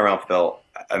Phil, I've been around Phil.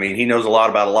 I mean, he knows a lot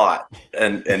about a lot,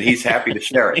 and he's happy to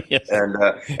share it. Yes.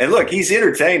 And look, he's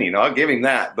entertaining. I'll give him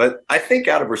that. But I think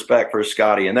out of respect for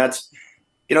Scotty, and that's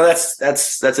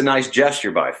a nice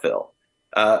gesture by Phil.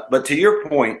 But to your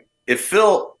point, if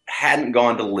Phil hadn't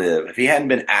gone to LIV, if he hadn't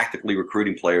been actively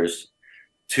recruiting players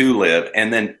to LIV,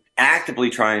 and then actively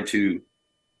trying to,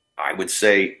 I would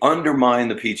say, undermine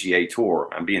the PGA Tour,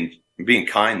 I'm being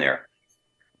kind there.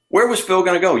 Where was Phil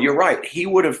going to go? You're right. He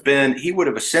would have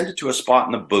ascended to a spot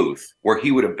in the booth where he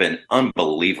would have been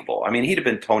unbelievable. I mean, he'd have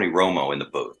been Tony Romo in the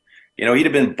booth. He'd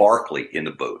have been Barkley in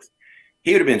the booth.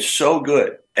 He would have been so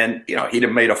good. And, he'd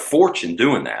have made a fortune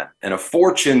doing that, and a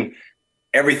fortune,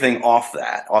 everything off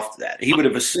that. He would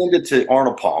have ascended to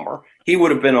Arnold Palmer. He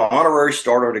would have been an honorary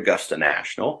starter at Augusta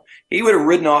National. He would have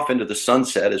ridden off into the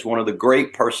sunset as one of the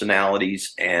great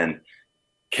personalities and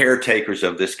caretakers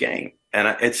of this game.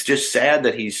 And it's just sad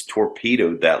that he's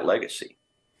torpedoed that legacy.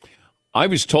 I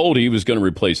was told he was going to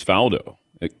replace Faldo.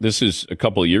 This is a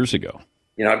couple of years ago.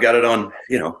 I've got it on,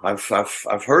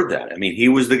 I've heard that. I mean, he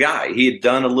was the guy. He had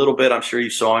done a little bit. I'm sure you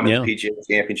saw him at the PGA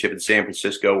Championship in San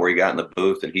Francisco where he got in the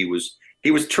booth, and he was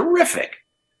terrific.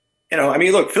 I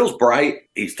mean, look, Phil's bright.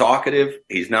 He's talkative.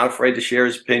 He's not afraid to share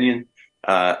his opinion.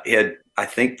 He had, I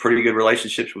think, pretty good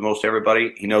relationships with most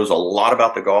everybody. He knows a lot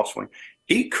about the golf swing.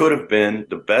 He could have been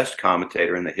the best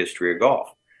commentator in the history of golf.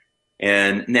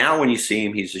 And now when you see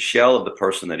him, he's a shell of the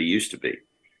person that he used to be.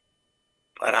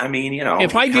 But I mean,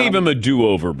 if I gave him a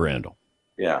do-over, Brandel,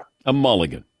 a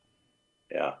mulligan,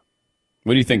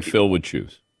 what do you think Phil would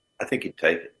choose? I think he'd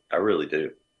take it. I really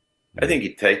do. I think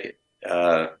he'd take it.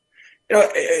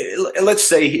 Let's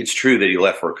say it's true that he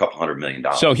left for $200 million.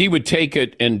 So he would take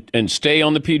it and stay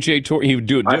on the PGA Tour. He would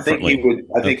do it differently.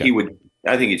 I think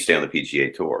he'd stay on the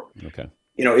PGA Tour. Okay.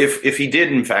 If he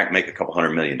did in fact make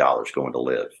 $200 million going to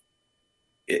LIV,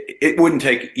 it wouldn't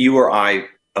take you or I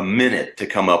a minute to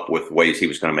come up with ways he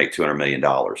was going to make $200 million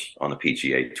on the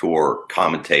PGA Tour,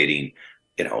 commentating,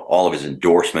 all of his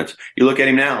endorsements. You look at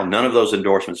him now, none of those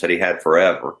endorsements that he had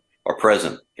forever are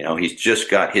present. He's just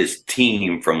got his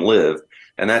team from LIV,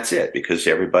 and that's it, because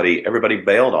everybody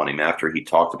bailed on him after he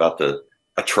talked about the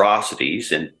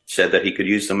atrocities and said that he could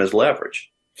use them as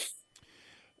leverage.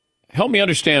 Help me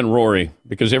understand Rory,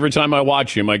 because every time I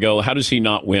watch him, I go, how does he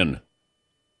not win?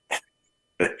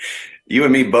 You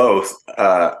and me both.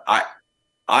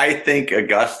 I think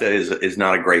Augusta is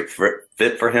not a great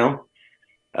fit for him.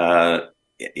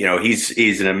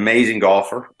 He's an amazing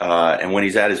golfer, and when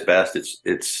he's at his best,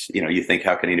 it's you think,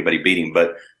 how can anybody beat him?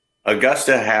 But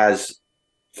Augusta has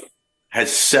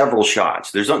several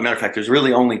shots. Matter of fact, there's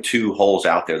really only 2 holes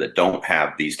out there that don't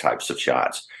have these types of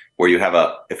shots, where you have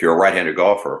if you're a right-handed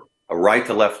golfer, a right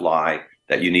to left lie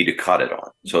that you need to cut it on.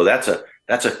 So that's a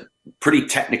pretty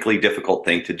technically difficult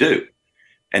thing to do.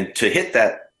 And to hit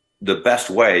that the best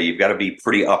way, you've got to be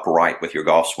pretty upright with your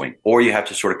golf swing, or you have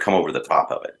to sort of come over the top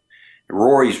of it.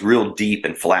 Rory's real deep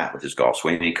and flat with his golf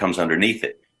swing, and he comes underneath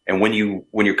it. And when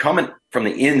you're coming from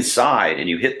the inside and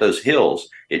you hit those hills,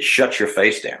 it shuts your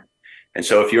face down. And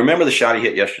so if you remember the shot he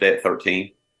hit yesterday at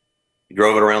 13, he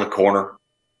drove it around the corner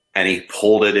and he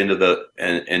pulled it into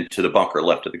the bunker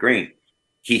left of the green.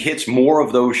 He hits more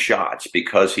of those shots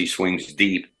because he swings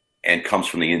deep and comes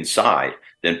from the inside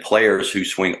than players who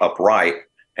swing upright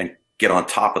and get on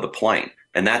top of the plane.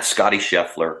 And that's Scotty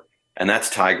Scheffler, and that's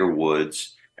Tiger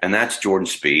Woods, and that's Jordan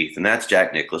Spieth, and that's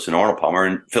Jack Nicklaus and Arnold Palmer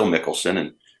and Phil Mickelson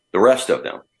and the rest of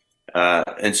them.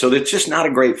 And so it's just not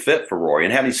a great fit for Rory.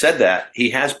 And having said that, he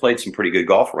has played some pretty good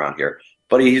golf around here,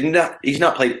 but he's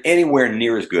not played anywhere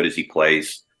near as good as he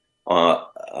plays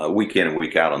week in and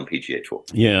week out on the PGA Tour.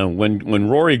 Yeah, when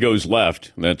Rory goes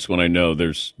left, that's when I know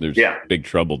there's big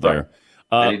trouble there.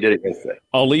 And he did it yesterday.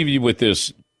 I'll leave you with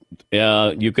this.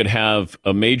 You could have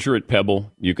a major at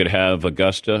Pebble, you could have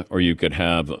Augusta, or you could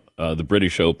have the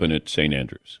British Open at St.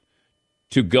 Andrews.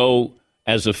 To go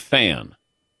as a fan,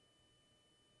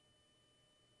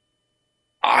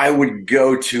 I would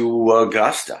go to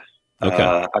Augusta.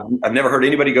 Okay. I've never heard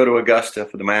anybody go to Augusta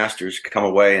for the Masters come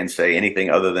away and say anything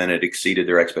other than it exceeded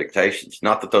their expectations.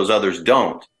 Not that those others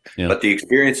don't, but the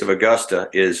experience of Augusta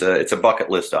is it's a bucket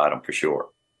list item for sure.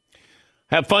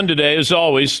 Have fun today, as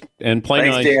always, and play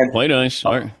Thanks, nice. Dan. Play nice.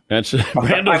 All right. That's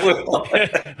Brandel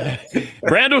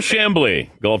Chambly,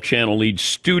 Golf Channel lead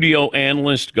studio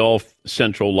analyst, Golf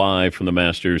Central Live from the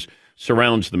Masters,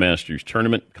 surrounds the Masters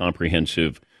tournament.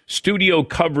 Comprehensive studio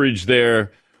coverage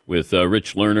there with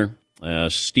Rich Lerner.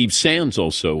 Steve Sands,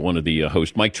 also one of the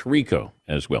hosts, Mike Tirico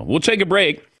as well. We'll take a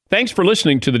break. Thanks for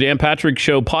listening to the Dan Patrick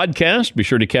Show podcast. Be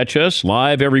sure to catch us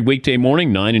live every weekday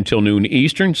morning, 9 until noon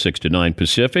Eastern, 6 to 9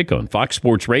 Pacific on Fox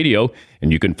Sports Radio.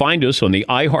 And you can find us on the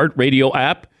iHeartRadio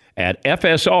app at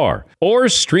FSR or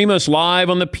stream us live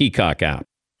on the Peacock app.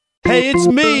 Hey, it's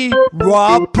me,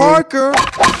 Rob Parker.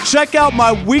 Check out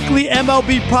my weekly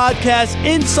MLB podcast,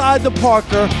 Inside the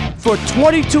Parker, for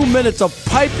 22 minutes of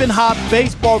piping hot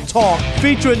baseball talk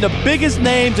featuring the biggest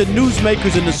names and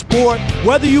newsmakers in the sport.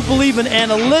 Whether you believe in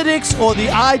analytics or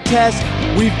the eye test,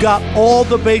 we've got all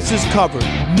the bases covered.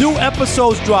 New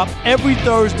episodes drop every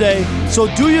Thursday, so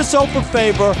do yourself a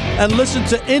favor and listen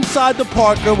to Inside the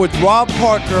Parker with Rob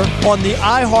Parker on the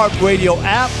iHeartRadio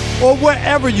app or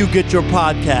wherever you get your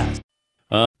podcast.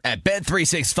 At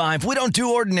Bet365, we don't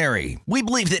do ordinary. We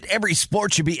believe that every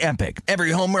sport should be epic.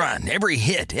 Every home run, every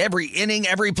hit, every inning,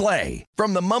 every play.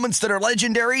 From the moments that are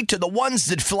legendary to the ones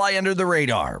that fly under the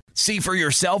radar. See for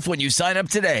yourself when you sign up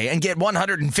today and get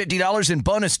 $150 in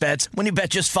bonus bets when you bet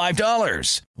just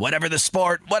 $5. Whatever the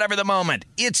sport, whatever the moment,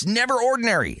 it's never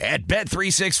ordinary at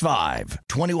Bet365.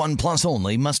 21 plus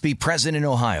only. Must be present in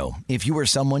Ohio. If you or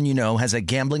someone you know has a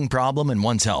gambling problem and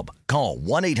wants help, call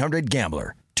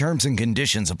 1-800-GAMBLER. Terms and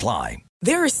conditions apply.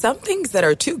 There are some things that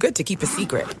are too good to keep a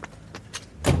secret.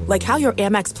 Like how your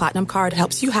Amex Platinum card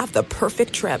helps you have the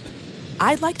perfect trip.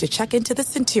 I'd like to check into the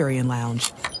Centurion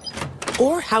Lounge.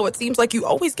 Or how it seems like you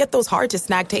always get those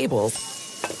hard-to-snag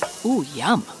tables. Ooh,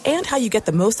 yum. And how you get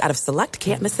the most out of select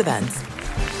can't-miss events.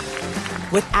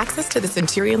 With access to the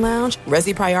Centurion Lounge,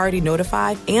 Resi Priority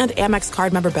Notify, and Amex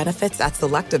card member benefits at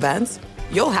select events,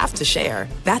 you'll have to share.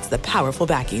 That's the powerful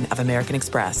backing of American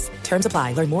Express. Terms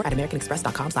apply. Learn more at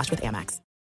americanexpress.com/withAmex.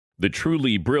 The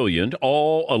truly brilliant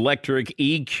all-electric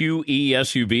EQE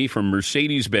SUV from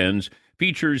Mercedes-Benz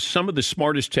features some of the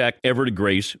smartest tech ever to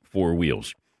grace four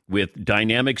wheels. With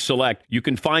Dynamic Select, you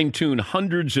can fine-tune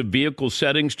hundreds of vehicle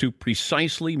settings to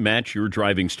precisely match your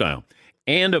driving style.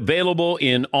 And available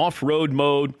in off-road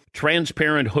mode,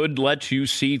 transparent hood lets you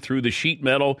see through the sheet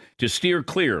metal to steer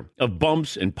clear of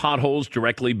bumps and potholes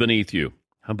directly beneath you.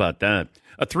 How about that?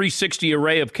 A 360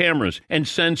 array of cameras and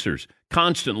sensors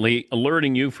constantly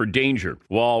alerting you for danger,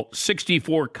 while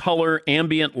 64-color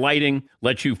ambient lighting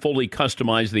lets you fully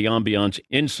customize the ambiance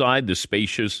inside the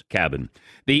spacious cabin.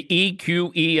 The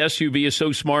EQE SUV is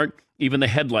so smart, even the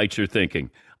headlights are thinking.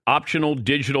 Optional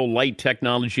digital light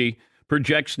technology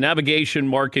projects navigation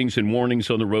markings and warnings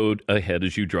on the road ahead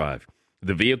as you drive.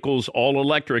 The vehicle's all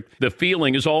electric. The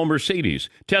feeling is all Mercedes.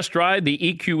 Test drive the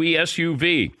EQE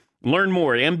SUV. Learn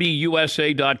more at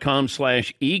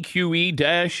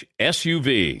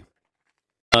MBUSA.com/EQE-SUV.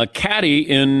 Caddy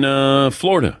in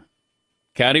Florida.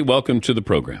 Caddy, welcome to the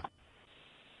program.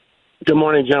 Good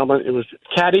morning, gentlemen. It was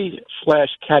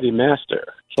Caddy/Caddy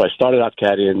Master. So I started out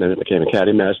caddy and then it became a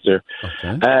caddy master.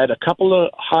 Okay. I had a couple of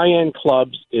high-end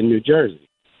clubs in New Jersey.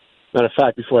 Matter of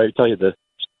fact, before I tell you the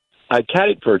I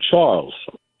caddied for Charles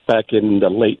back in the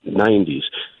late 90s.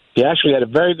 He actually had a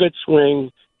very good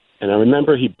swing, and I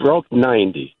remember he broke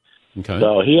 90. Okay.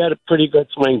 So he had a pretty good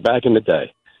swing back in the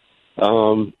day.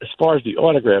 As far as the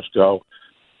autographs go,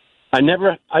 I've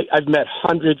met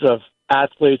hundreds of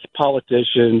athletes,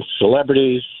 politicians,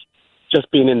 celebrities, just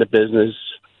being in the business,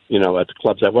 at the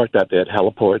clubs I worked at, they had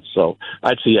heliports, so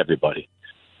I'd see everybody.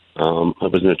 I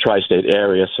was in the tri-state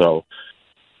area, so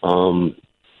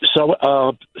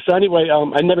anyway,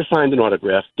 I never signed an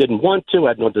autograph. Didn't want to,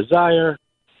 had no desire.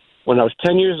 When I was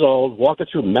 10 years old, walking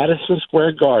through Madison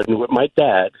Square Garden with my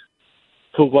dad,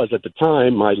 who was at the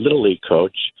time my Little League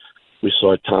coach, we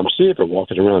saw Tom Seaver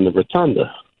walking around the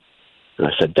rotunda. And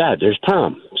I said, Dad, there's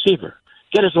Tom Seaver.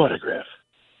 Get his autograph.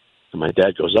 And my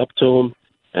dad goes up to him,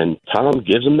 and Tom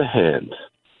gives him the hand.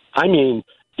 I mean,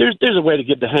 there's a way to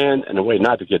give the hand and a way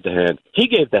not to give the hand. He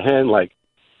gave the hand like,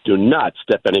 do not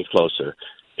step any closer.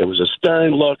 It was a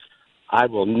stern look. I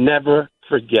will never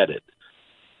forget it.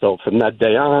 So from that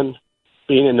day on,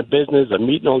 being in the business of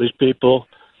meeting all these people,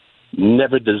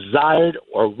 never desired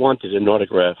or wanted an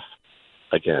autograph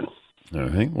again. All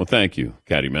right. Well, thank you,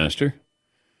 Caddy Master.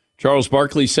 Charles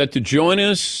Barkley set to join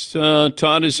us.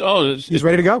 Todd is he's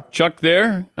ready to go. Chuck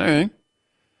there. All right.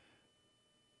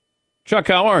 Chuck,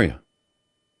 how are you?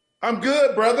 I'm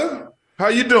good, brother. How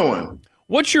you doing?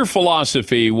 What's your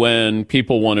philosophy when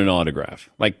people want an autograph?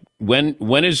 Like when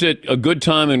is it a good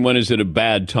time and when is it a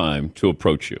bad time to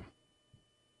approach you?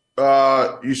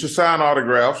 You should sign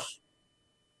autographs.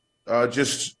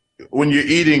 Just when you're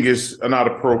eating is not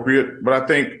appropriate, but I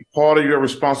think part of your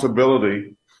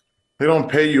responsibility, they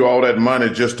don't pay you all that money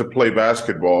just to play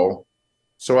basketball.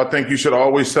 So I think you should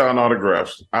always sign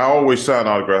autographs. I always sign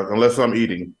autographs unless I'm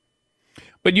eating.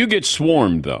 But you get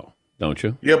swarmed though, don't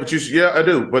you? Yeah, yeah, I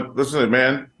do. But listen,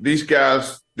 man, these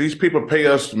people pay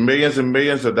us millions and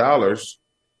millions of dollars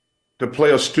to play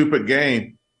a stupid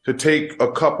game, to take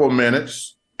a couple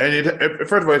minutes. And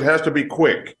first of all, it has to be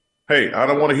quick. Hey, I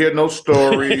don't want to hear no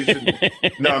stories.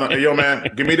 No, yo, man,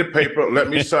 give me the paper. Let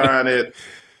me sign it.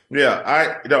 Yeah,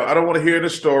 I don't want to hear the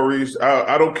stories.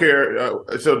 I don't care.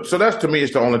 So that's, to me,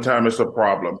 it's the only time it's a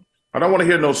problem. I don't want to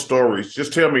hear no stories.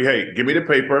 Just tell me, hey, give me the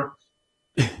paper,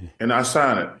 and I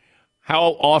sign it.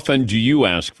 How often do you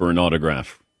ask for an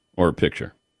autograph or a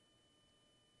picture?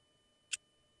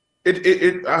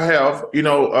 I have.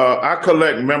 I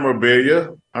collect memorabilia.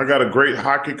 I got a great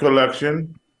hockey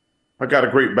collection. I got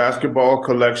a great basketball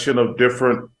collection of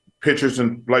different pictures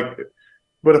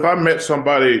but if I met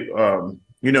somebody, I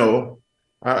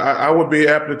would be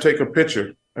happy to take a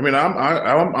picture. I mean,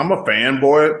 I'm a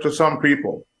fanboy to some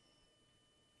people.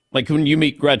 Like when you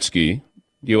meet Gretzky,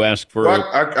 you ask for.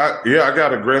 I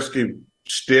got a Gretzky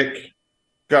stick.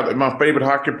 My favorite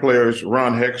hockey player is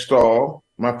Ron Hextall.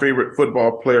 My favorite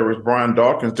football player is Brian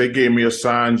Dawkins. They gave me a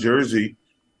signed jersey.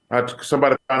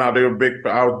 Somebody found out I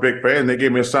was a big fan. They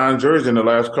gave me a signed jersey in the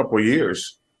last couple of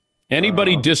years.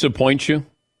 Anybody disappoint you?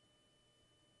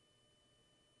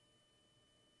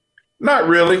 Not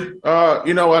really. I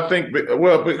think,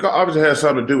 it obviously has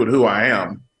something to do with who I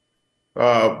am.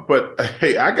 But,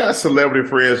 hey, I got celebrity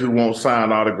friends who won't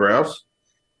sign autographs.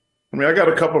 I mean, I got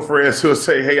a couple of friends who will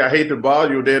say, hey, I hate to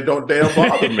bother you, then don't damn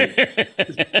bother me.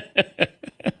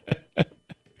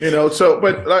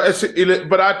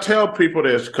 But I tell people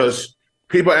this because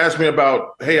people ask me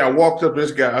about, hey, I walked up to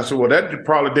this guy. I said, well, that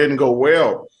probably didn't go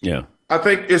well. Yeah. I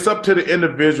think it's up to the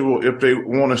individual if they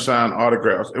want to sign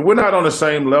autographs. And we're not on the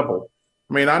same level.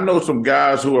 I mean, I know some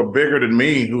guys who are bigger than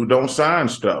me who don't sign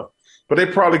stuff, but they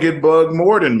probably get bugged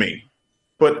more than me.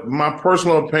 But my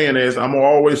personal opinion is I'm going to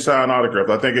always sign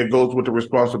autographs. I think it goes with the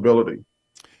responsibility.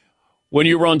 When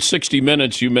you were on 60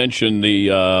 Minutes, you mentioned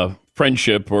the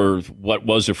friendship, or what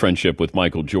was a friendship, with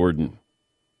Michael Jordan.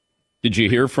 Did you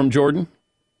hear from Jordan?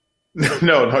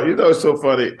 No. It's so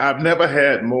funny. I've never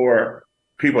had more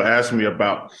people ask me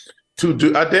about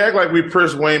they act like we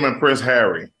Prince William and Prince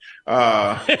Harry.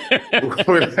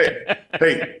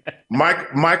 Hey,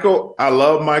 Michael, I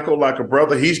love Michael like a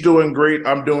brother. He's doing great.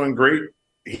 I'm doing great.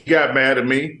 He got mad at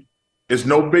me. It's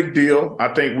no big deal. I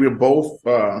think we're both,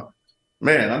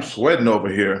 man, I'm sweating over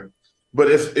here. But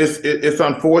it's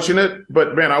unfortunate.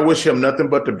 But, man, I wish him nothing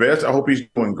but the best. I hope he's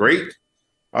doing great.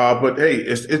 But, hey,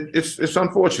 it's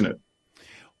unfortunate.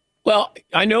 Well,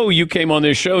 I know you came on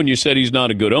this show and you said he's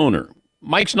not a good owner.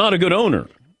 Mike's not a good owner.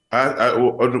 I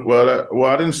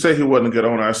didn't say he wasn't a good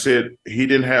owner. I said he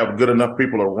didn't have good enough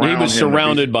people around him. He was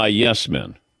surrounded by yes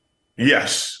men.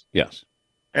 Yes. Yes.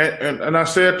 And I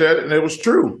said that, and it was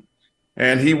true.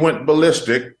 And he went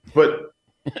ballistic. But,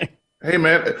 hey,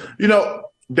 man,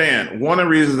 Dan, one of the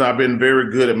reasons I've been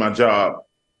very good at my job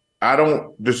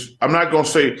I'm not going to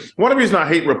say – one of the reasons I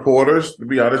hate reporters, to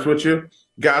be honest with you,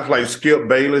 guys like Skip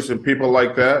Bayless and people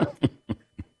like that,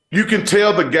 you can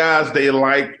tell the guys they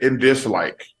like and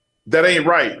dislike. That ain't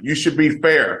right. You should be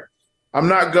fair. I'm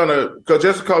not going to – because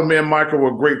just because me and Michael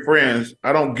were great friends,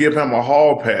 I don't give him a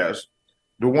hall pass.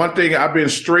 The one thing I've been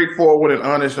straightforward and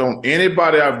honest on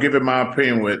anybody I've given my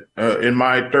opinion with in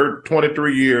my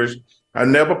 23 years, I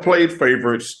never played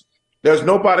favorites. There's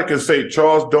nobody can say,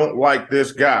 Charles, don't like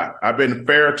this guy. I've been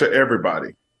fair to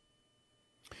everybody.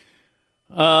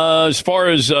 As far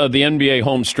as the NBA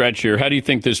home stretch here, how do you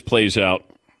think this plays out?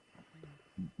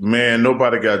 Man,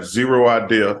 nobody got zero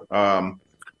idea.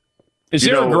 Is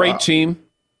there a great team?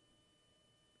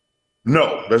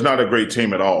 No, there's not a great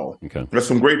team at all. Okay. There's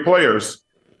some great players.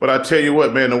 But I tell you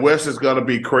what, man, the West is going to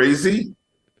be crazy.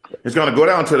 It's going to go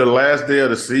down to the last day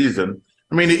of the season.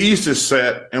 I mean, the East is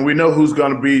set, and we know who's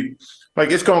going to be –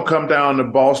 like, it's going to come down to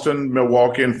Boston,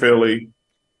 Milwaukee, and Philly.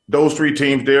 Those three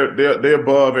teams, they're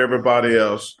above everybody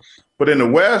else. But in the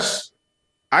West,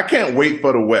 I can't wait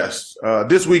for the West.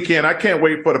 This weekend, I can't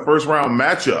wait for the first-round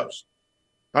matchups.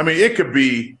 I mean, it could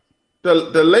be –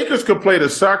 the Lakers could play the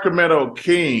Sacramento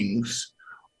Kings –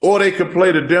 or they could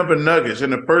play the Denver Nuggets in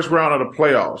the first round of the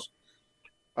playoffs.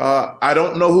 I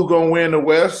don't know who's going to win the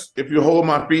West. If you hold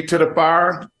my feet to the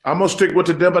fire, I'm going to stick with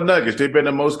the Denver Nuggets. They've been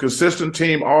the most consistent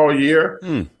team all year.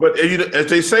 But as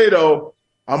they say, though,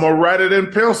 I'm going to write it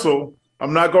in pencil.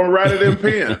 I'm not going to write it in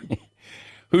pen.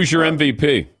 Who's your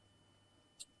MVP?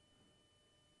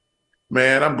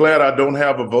 Man, I'm glad I don't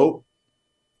have a vote.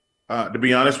 To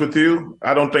be honest with you,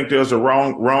 I don't think there's a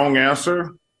wrong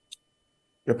answer.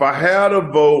 If I had a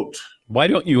vote. Why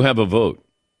don't you have a vote?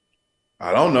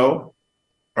 I don't know.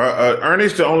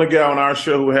 Ernie's the only guy on our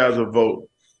show who has a vote.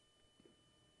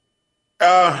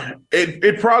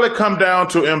 It'd probably come down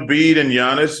to Embiid and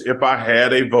Giannis if I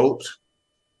had a vote.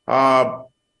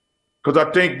 Because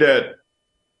I think that,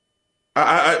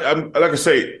 like I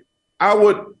say, I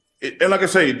would, and like I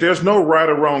say, there's no right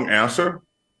or wrong answer.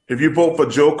 If you vote for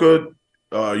Joker,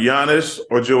 Giannis,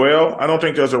 or Joel, I don't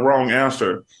think there's a wrong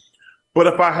answer. But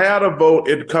if I had a vote,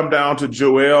 it'd come down to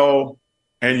Joel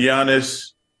and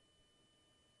Giannis.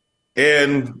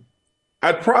 And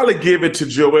I'd probably give it to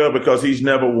Joel because he's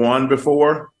never won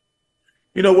before.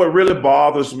 You know, what really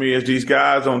bothers me is these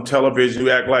guys on television who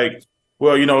act like,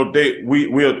 well, you know, they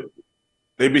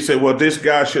be saying, well, this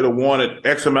guy should have won it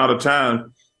X amount of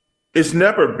time. It's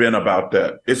never been about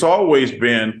that. It's always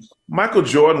been Michael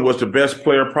Jordan was the best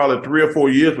player probably 3 or 4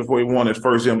 years before he won his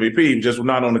first MVP. He just was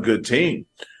not on a good team.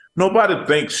 Nobody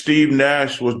thinks Steve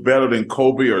Nash was better than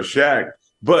Kobe or Shaq,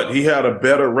 but he had a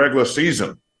better regular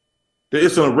season.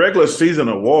 It's a regular season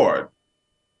award.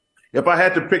 If I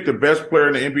had to pick the best player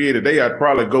in the NBA today, I'd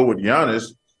probably go with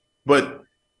Giannis. But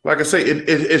like I say,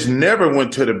 it's never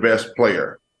went to the best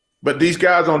player. But these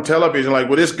guys on television, like,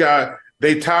 well, this guy,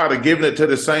 they tired of giving it to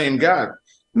the same guy.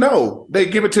 No, they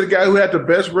give it to the guy who had the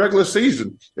best regular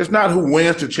season. It's not who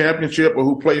wins the championship or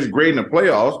who plays great in the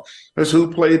playoffs. It's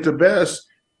who played the best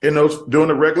during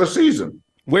the regular season.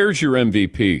 Where's your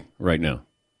MVP right now?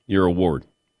 Your award?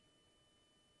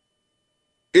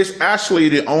 It's actually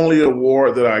the only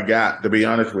award that I got, to be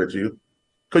honest with you.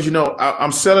 Because, you know,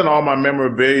 I'm selling all my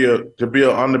memorabilia to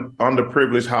build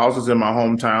underprivileged houses in my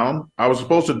hometown. I was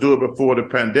supposed to do it before the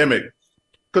pandemic.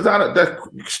 Because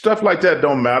stuff like that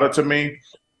don't matter to me.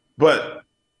 But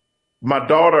my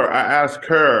daughter, I asked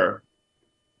her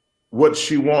what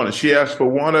she wanted. She asked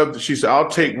for she said, I'll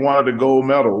take one of the gold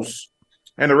medals.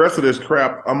 And the rest of this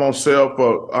crap, I'm going to sell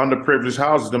for underprivileged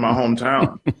houses in my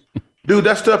hometown. Dude,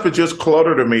 that stuff is just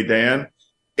clutter to me, Dan.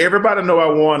 Everybody know I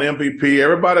won MVP.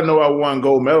 Everybody know I won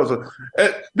gold medals.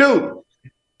 Dude,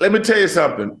 let me tell you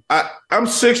something. I'm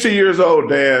 60 years old,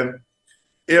 Dan.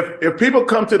 If people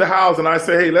come to the house and I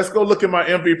say, hey, let's go look at my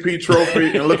MVP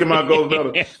trophy and look at my gold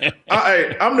medal,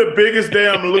 I'm the biggest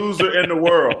damn loser in the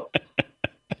world.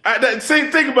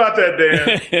 Think about that,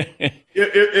 Dan.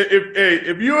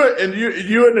 If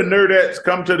you and the nerdettes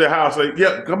come to the house, like,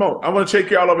 yeah, come on, I'm gonna take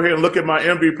y'all over here and look at my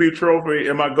MVP trophy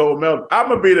and my gold medal. I'm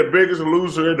gonna be the biggest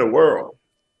loser in the world.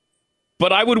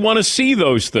 But I would want to see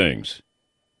those things.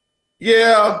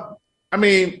 Yeah, I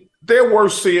mean, they're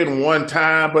worth seeing one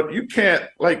time, but you can't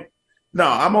no,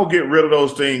 I'm gonna get rid of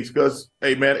those things because,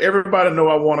 hey, man, everybody know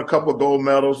I won a couple of gold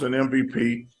medals and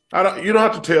MVP. You don't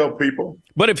have to tell people.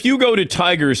 But if you go to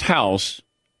Tiger's house,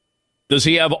 does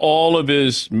he have all of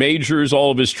his majors, all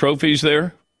of his trophies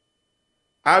there?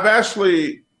 I've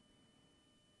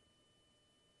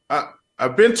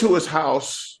been to his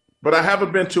house, but I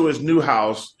haven't been to his new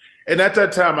house. And at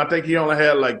that time, I think he only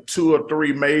had like 2 or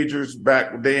 3 majors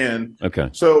back then. Okay.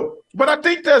 So, but I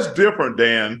think that's different,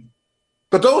 Dan.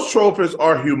 But those trophies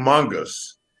are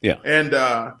humongous. Yeah. And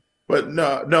but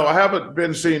no, I haven't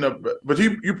been seeing but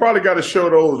you probably got to show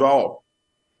those off.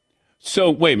 So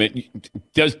wait a minute.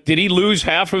 Did he lose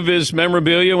half of his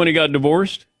memorabilia when he got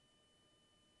divorced?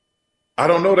 I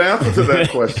don't know the answer to that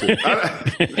question.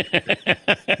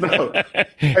 No.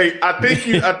 Hey, I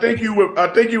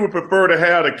think you would prefer to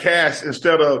have the cash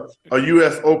instead of a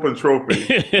U.S. Open trophy.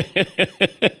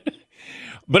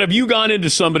 But have you gone into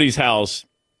somebody's house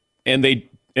and they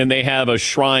have a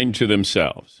shrine to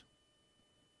themselves?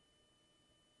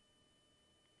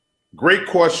 Great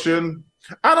question.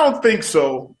 I don't think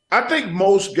so. I think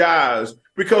most guys,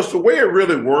 because the way it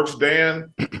really works,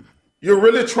 Dan, you're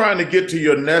really trying to get to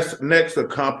your next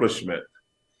accomplishment.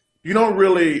 You don't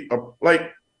really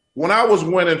like when I was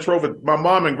winning trophies, my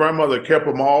mom and grandmother kept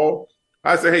them all.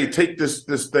 I said, hey, take this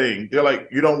thing. They're like,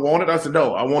 you don't want it? I said,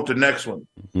 no, I want the next one.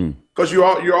 Because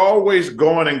you're always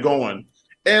going and going.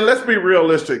 And let's be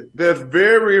realistic. There's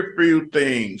very few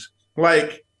things.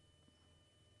 Like,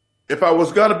 if I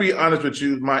was going to be honest with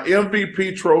you, my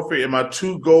MVP trophy and my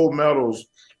 2 gold medals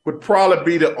would probably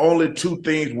be the only 2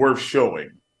 things worth showing.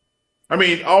 I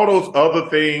mean, all those other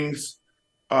things,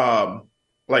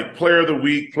 like Player of the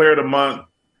Week, Player of the Month,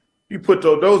 you put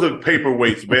those are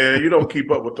paperweights, man. You don't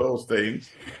keep up with those things.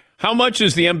 How much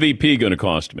is the MVP going to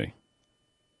cost me?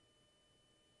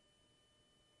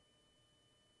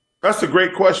 That's a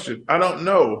great question. I don't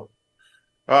know.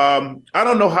 I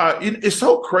don't know how it's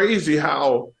so crazy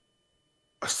how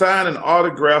signing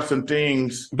autographs and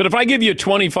things. But if I give you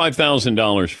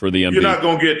 $25,000 for the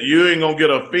MVP, you ain't gonna get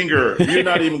a finger. You're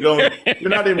not even gonna get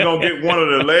one of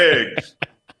the legs.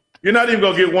 You're not even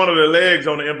gonna get one of the legs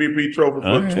on the MVP trophy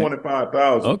for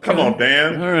 $25,000. Okay. Come on,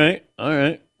 Dan. All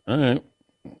right.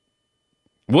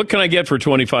 What can I get for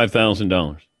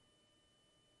 $25,000?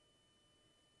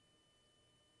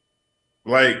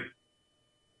 Like,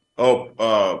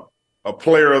 a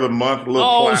Player of the Month,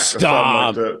 little plaque stop.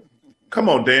 or something like that. Come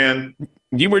on, Dan.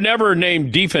 You were never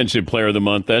named Defensive Player of the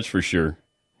Month, that's for sure.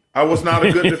 I was not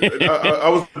a good defender. I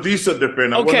was a decent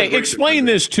defender. Okay, explain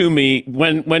this to me.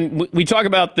 When we talk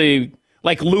about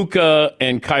like Luka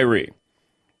and Kyrie,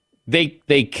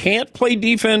 they can't play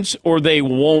defense or they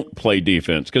won't play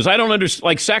defense? Because I don't understand.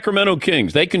 Like Sacramento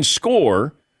Kings, they can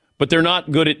score, but they're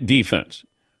not good at defense.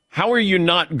 How are you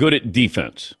not good at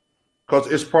defense? Because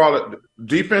it's probably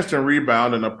defense and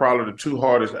rebounding are probably the 2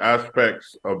 hardest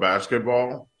aspects of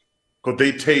basketball because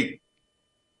they take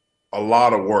a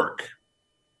lot of work.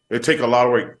 They take a lot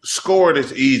of work. Scoring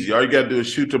is easy. All you got to do is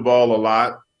shoot the ball a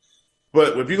lot.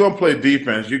 But if you're going to play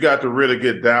defense, you got to really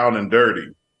get down and dirty.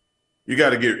 You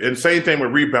got to and same thing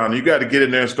with rebounding. You got to get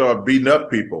in there and start beating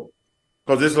up people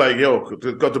because it's like,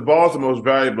 because the ball's the most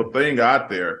valuable thing out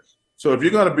there. So if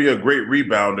you're going to be a great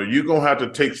rebounder, you're going to have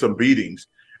to take some beatings.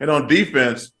 And on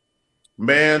defense,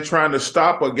 man, trying to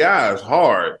stop a guy is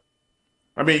hard.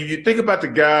 I mean, you think about the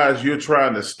guys you're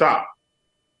trying to stop.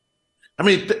 I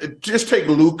mean, just take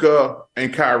Luka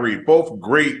and Kyrie, both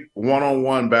great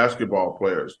one-on-one basketball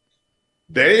players.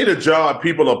 They ain't a job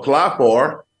people apply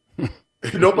for.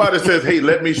 Nobody says, hey,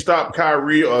 let me stop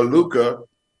Kyrie or Luka.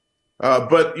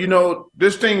 But,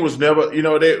 this thing was never,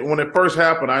 when it first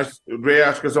happened, they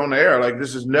asked us on the air, like,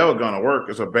 this is never going to work.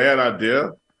 It's a bad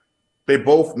idea. They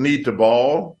both need the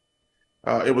ball.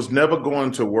 It was never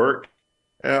going to work.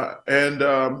 Hey,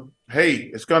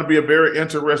 it's going to be a very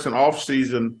interesting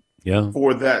offseason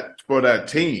for that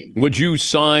team. Would you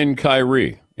sign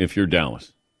Kyrie if you're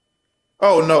Dallas?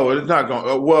 Oh, no, it's not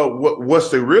going. Well, what's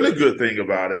the really good thing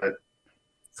about it?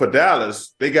 For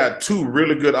Dallas, they got 2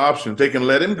 really good options. They can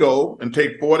let him go and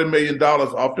take $40 million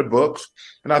off the books.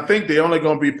 And I think they're only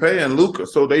going to be paying Luka,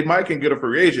 so they might can get a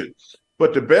free agent.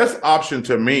 But the best option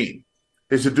to me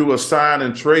is to do a sign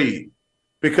and trade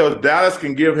because Dallas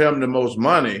can give him the most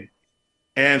money.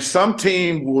 And some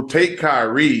team will take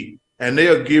Kyrie and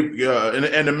they'll give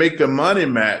and to make the money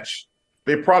match,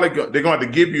 they're going to have to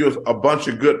give you a bunch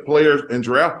of good players and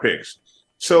draft picks.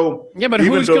 So but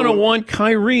who's going to want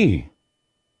Kyrie?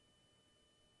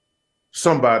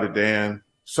 Somebody, Dan.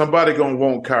 Somebody going to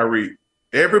want Kyrie.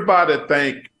 Everybody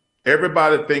think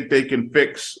they can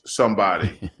fix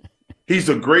somebody. He's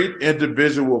a great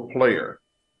individual player.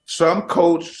 Some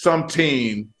coach, some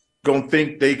team going to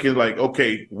think they can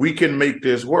okay, we can make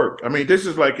this work. I mean, this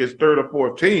is like his 3rd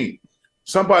or 4th team.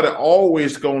 Somebody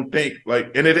always going to think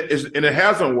and it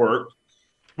hasn't worked,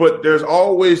 but there's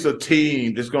always a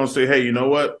team that's going to say, hey, you know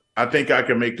what? I think I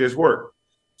can make this work.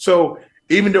 So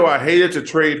even though I hated to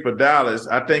trade for Dallas,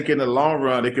 I think in the long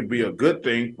run, it could be a good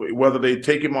thing, whether they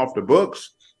take him off the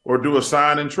books or do a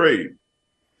sign and trade.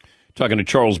 Talking to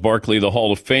Charles Barkley, the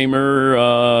Hall of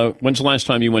Famer. When's the last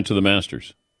time you went to the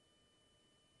Masters?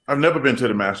 I've never been to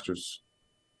the Masters.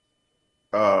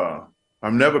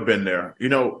 I've never been there. You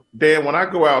know, Dan, when I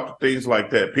go out to things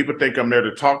like that, people think I'm there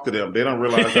to talk to them. They don't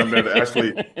realize I'm there to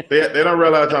actually they don't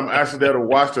realize I'm actually there to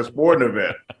watch the sporting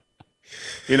event.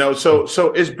 You know, so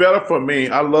it's better for me.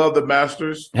 I love the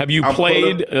Masters. Have you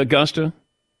played Augusta?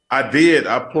 I did.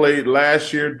 I played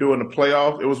last year during the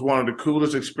playoffs. It was one of the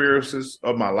coolest experiences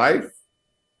of my life.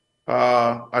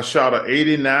 I shot an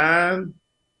 89.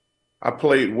 I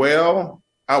played well.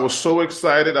 I was so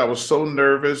excited. I was so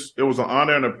nervous. It was an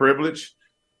honor and a privilege.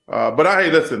 But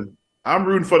hey, listen, I'm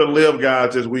rooting for the LIV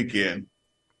guys this weekend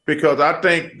because I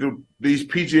think these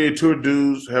PGA Tour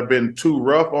dudes have been too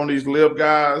rough on these LIV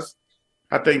guys.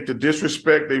 I think the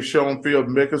disrespect they've shown Phil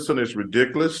Mickelson is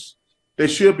ridiculous. They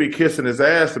should be kissing his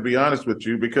ass, to be honest with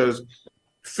you, because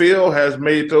Phil has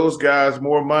made those guys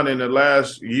more money in the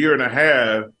last year and a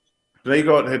half.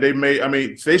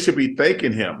 They should be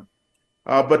thanking him.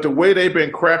 But the way they've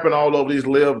been crapping all over these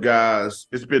LIV guys,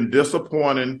 it's been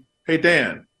disappointing. Hey,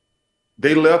 Dan,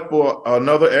 they left for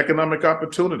another economic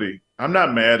opportunity. I'm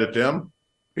not mad at them.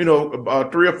 You know,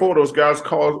 3 or 4 of those guys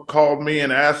called me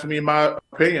and asked me my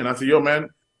opinion. I said, yo, man,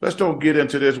 let's don't get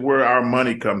into this where our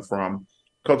money comes from.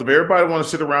 Because if everybody want to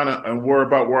sit around and worry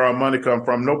about where our money comes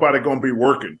from, nobody's going to be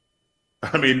working.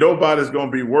 I mean, nobody's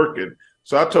going to be working.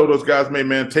 So I told those guys,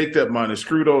 man, take that money.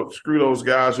 Screw those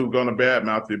guys who are going to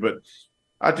badmouth you. But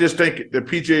I just think the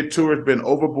PGA Tour has been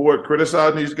overboard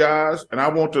criticizing these guys, and I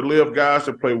want the LIV guys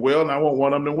to play well, and I want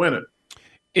one of them to win it.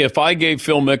 If I gave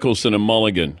Phil Mickelson a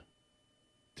mulligan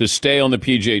to stay on the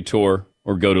PGA Tour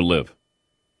or go to LIV,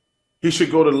 he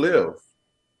should go to LIV.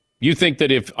 You think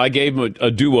that if I gave him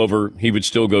a do-over, he would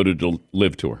still go to the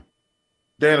LIV Tour?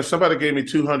 Dan, if somebody gave me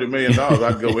 $200 million,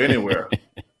 I'd go anywhere.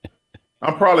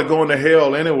 I'm probably going to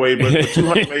hell anyway, but for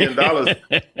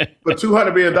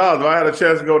 $200 million, if I had a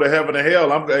chance to go to heaven or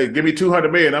hell, give me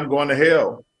 $200 million, I'm going to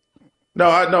hell.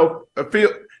 No, I know. Phil,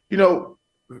 you know,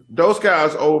 those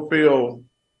guys owe Phil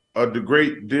a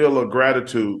great deal of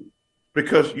gratitude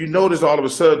because you notice all of a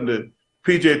sudden the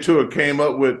PGA Tour came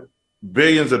up with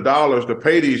billions of dollars to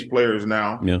pay these players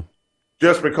now,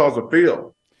 just because of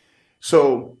Phil.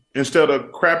 So instead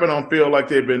of crapping on Phil like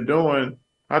they've been doing,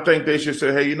 I think they should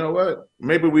say, hey, you know what?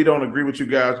 Maybe we don't agree with you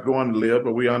guys going to LIV,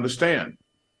 but we understand.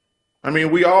 I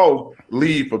mean, we all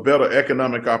leave for better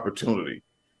economic opportunity.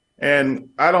 And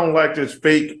I don't like this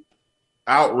fake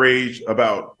outrage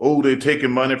about, they're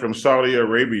taking money from Saudi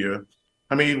Arabia.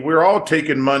 I mean, we're all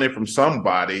taking money from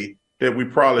somebody that we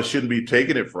probably shouldn't be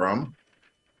taking it from.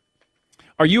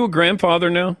 Are you a grandfather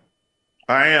now?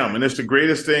 I am, and it's the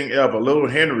greatest thing ever. Little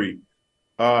Henry,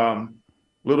 man,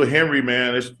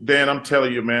 Dan, I'm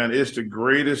telling you, man, it's the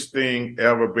greatest thing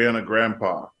ever being a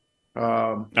grandpa.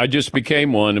 I just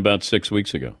became one about 6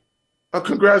 weeks ago.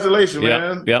 Congratulations,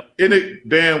 man. Yep.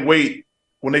 Dan, wait,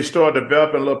 when they start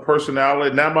developing a little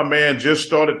personality, now my man he just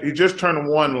turned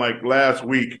 1 like last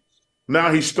week.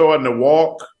 Now he's starting to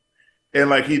walk,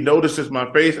 and like he notices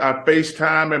my face. I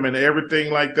FaceTime him and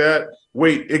everything like that.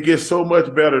 Wait, it gets so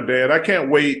much better, Dad. I can't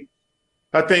wait.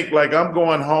 I think like I'm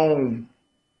going home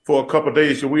for a couple of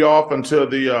days. So we off until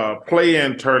the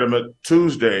play-in tournament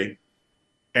Tuesday,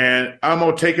 and I'm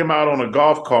gonna take him out on a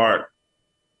golf cart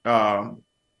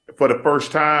for the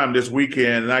first time this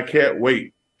weekend, and I can't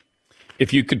wait.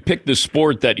 If you could pick the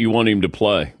sport that you want him to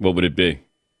play, what would it be?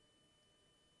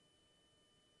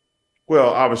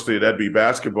 Well, obviously that'd be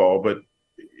basketball, but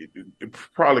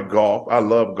probably golf. I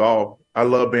love golf. I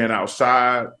love being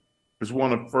outside. It's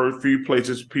one of the first few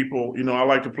places people, I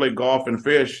like to play golf and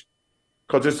fish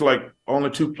because it's like only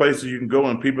 2 places you can go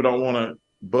and people don't want to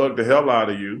bug the hell out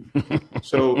of you.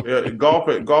 So golf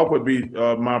would be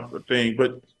my thing.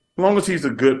 But as long as he's a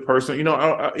good person,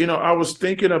 I was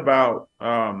thinking about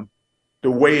the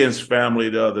Wayans family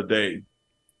the other day,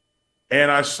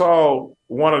 and I saw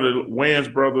one of the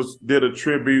Wayans brothers did a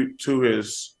tribute to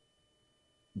his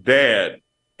dad.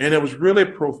 And it was really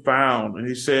profound. And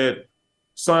he said,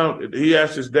 he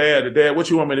asked his dad, what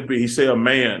you want me to be? He said, a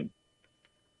man.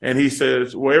 And he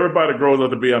says, well, everybody grows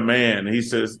up to be a man. And he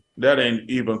says, that ain't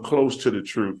even close to the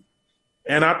truth.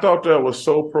 And I thought that was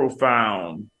so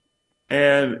profound.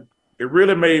 And it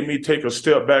really made me take a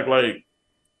step back like,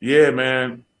 yeah,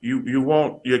 man, you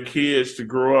want your kids to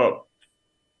grow up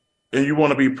and you want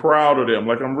to be proud of them.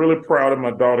 Like I'm really proud of my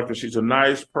daughter because she's a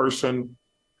nice person.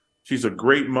 She's a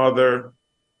great mother.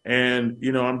 And,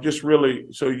 I'm just really,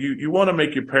 so you want to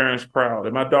make your parents proud.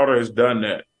 And my daughter has done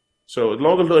that. So as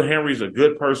long as little Henry's a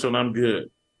good person, I'm good.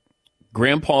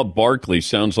 Grandpa Barkley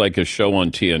sounds like a show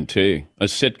on TNT, a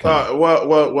sitcom.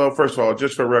 Well. First of all,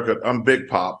 just for record, I'm Big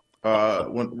Pop.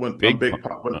 Big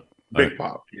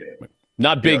Pop. Yeah.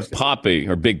 Not Big Poppy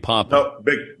or Big Papa. No,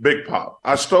 Big Pop.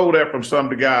 I stole that from some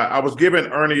guy. I was giving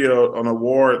Ernie an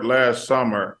award last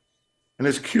summer, and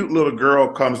this cute little girl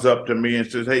comes up to me and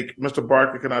says, "Hey, Mr.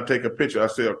 Barkley, can I take a picture?" I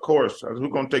said, "Of course." I said,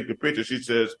 "Who's going to take the picture?" She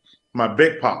says, "My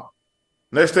Big Pop."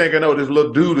 Next thing I know, this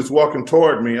little dude is walking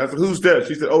toward me. I said, "Who's that?"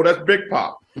 She said, "Oh, that's Big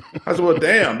Pop." I said, "Well,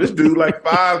 damn, this dude like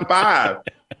 5'5".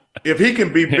 If he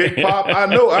can be Big Pop, I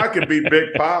know I can be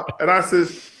Big Pop. And I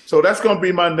says, so that's going to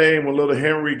be my name when little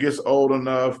Henry gets old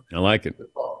enough. I like it.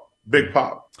 Big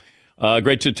Pop.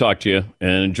 Great to talk to you,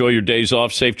 and enjoy your days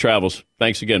off. Safe travels.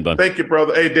 Thanks again, bud. Thank you,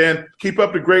 brother. Hey, Dan, keep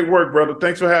up the great work, brother.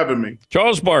 Thanks for having me.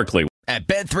 Charles Barkley. At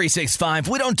Bet365,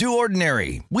 we don't do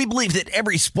ordinary. We believe that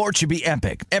every sport should be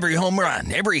epic. Every home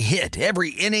run, every hit,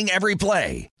 every inning, every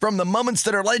play. From the moments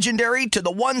that are legendary to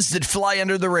the ones that fly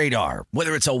under the radar.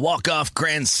 Whether it's a walk-off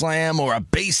grand slam or a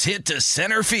base hit to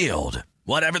center field.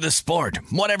 Whatever the sport,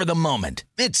 whatever the moment.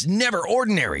 It's never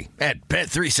ordinary at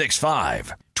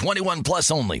Bet365. 21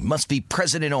 plus only. Must be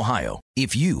present in Ohio.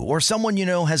 If you or someone you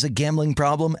know has a gambling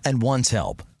problem and wants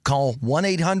help, call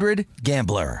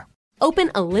 1-800-GAMBLER.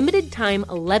 Open a limited-time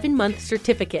 11-month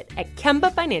certificate at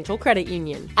Kemba Financial Credit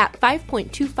Union. At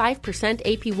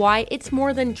 5.25% APY, it's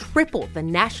more than triple the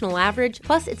national average,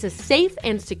 plus it's a safe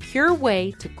and secure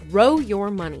way to grow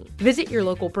your money. Visit your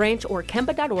local branch or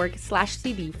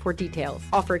kemba.org/CD for details.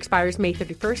 Offer expires May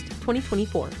 31st,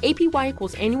 2024. APY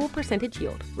equals annual percentage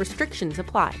yield. Restrictions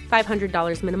apply.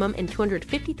 $500 minimum and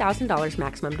 $250,000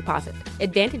 maximum deposit.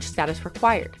 Advantage status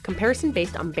required. Comparison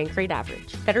based on bank rate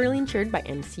average. Federally insured by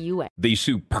NCUA. The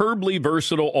superbly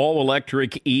versatile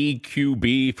all-electric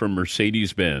EQB from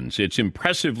Mercedes-Benz. It's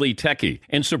impressively techy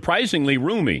and surprisingly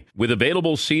roomy, with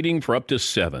available seating for up to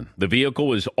 7. The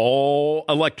vehicle is all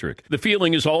electric. The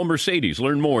feeling is all Mercedes.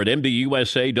 Learn more at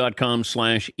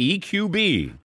mbusa.com/EQB.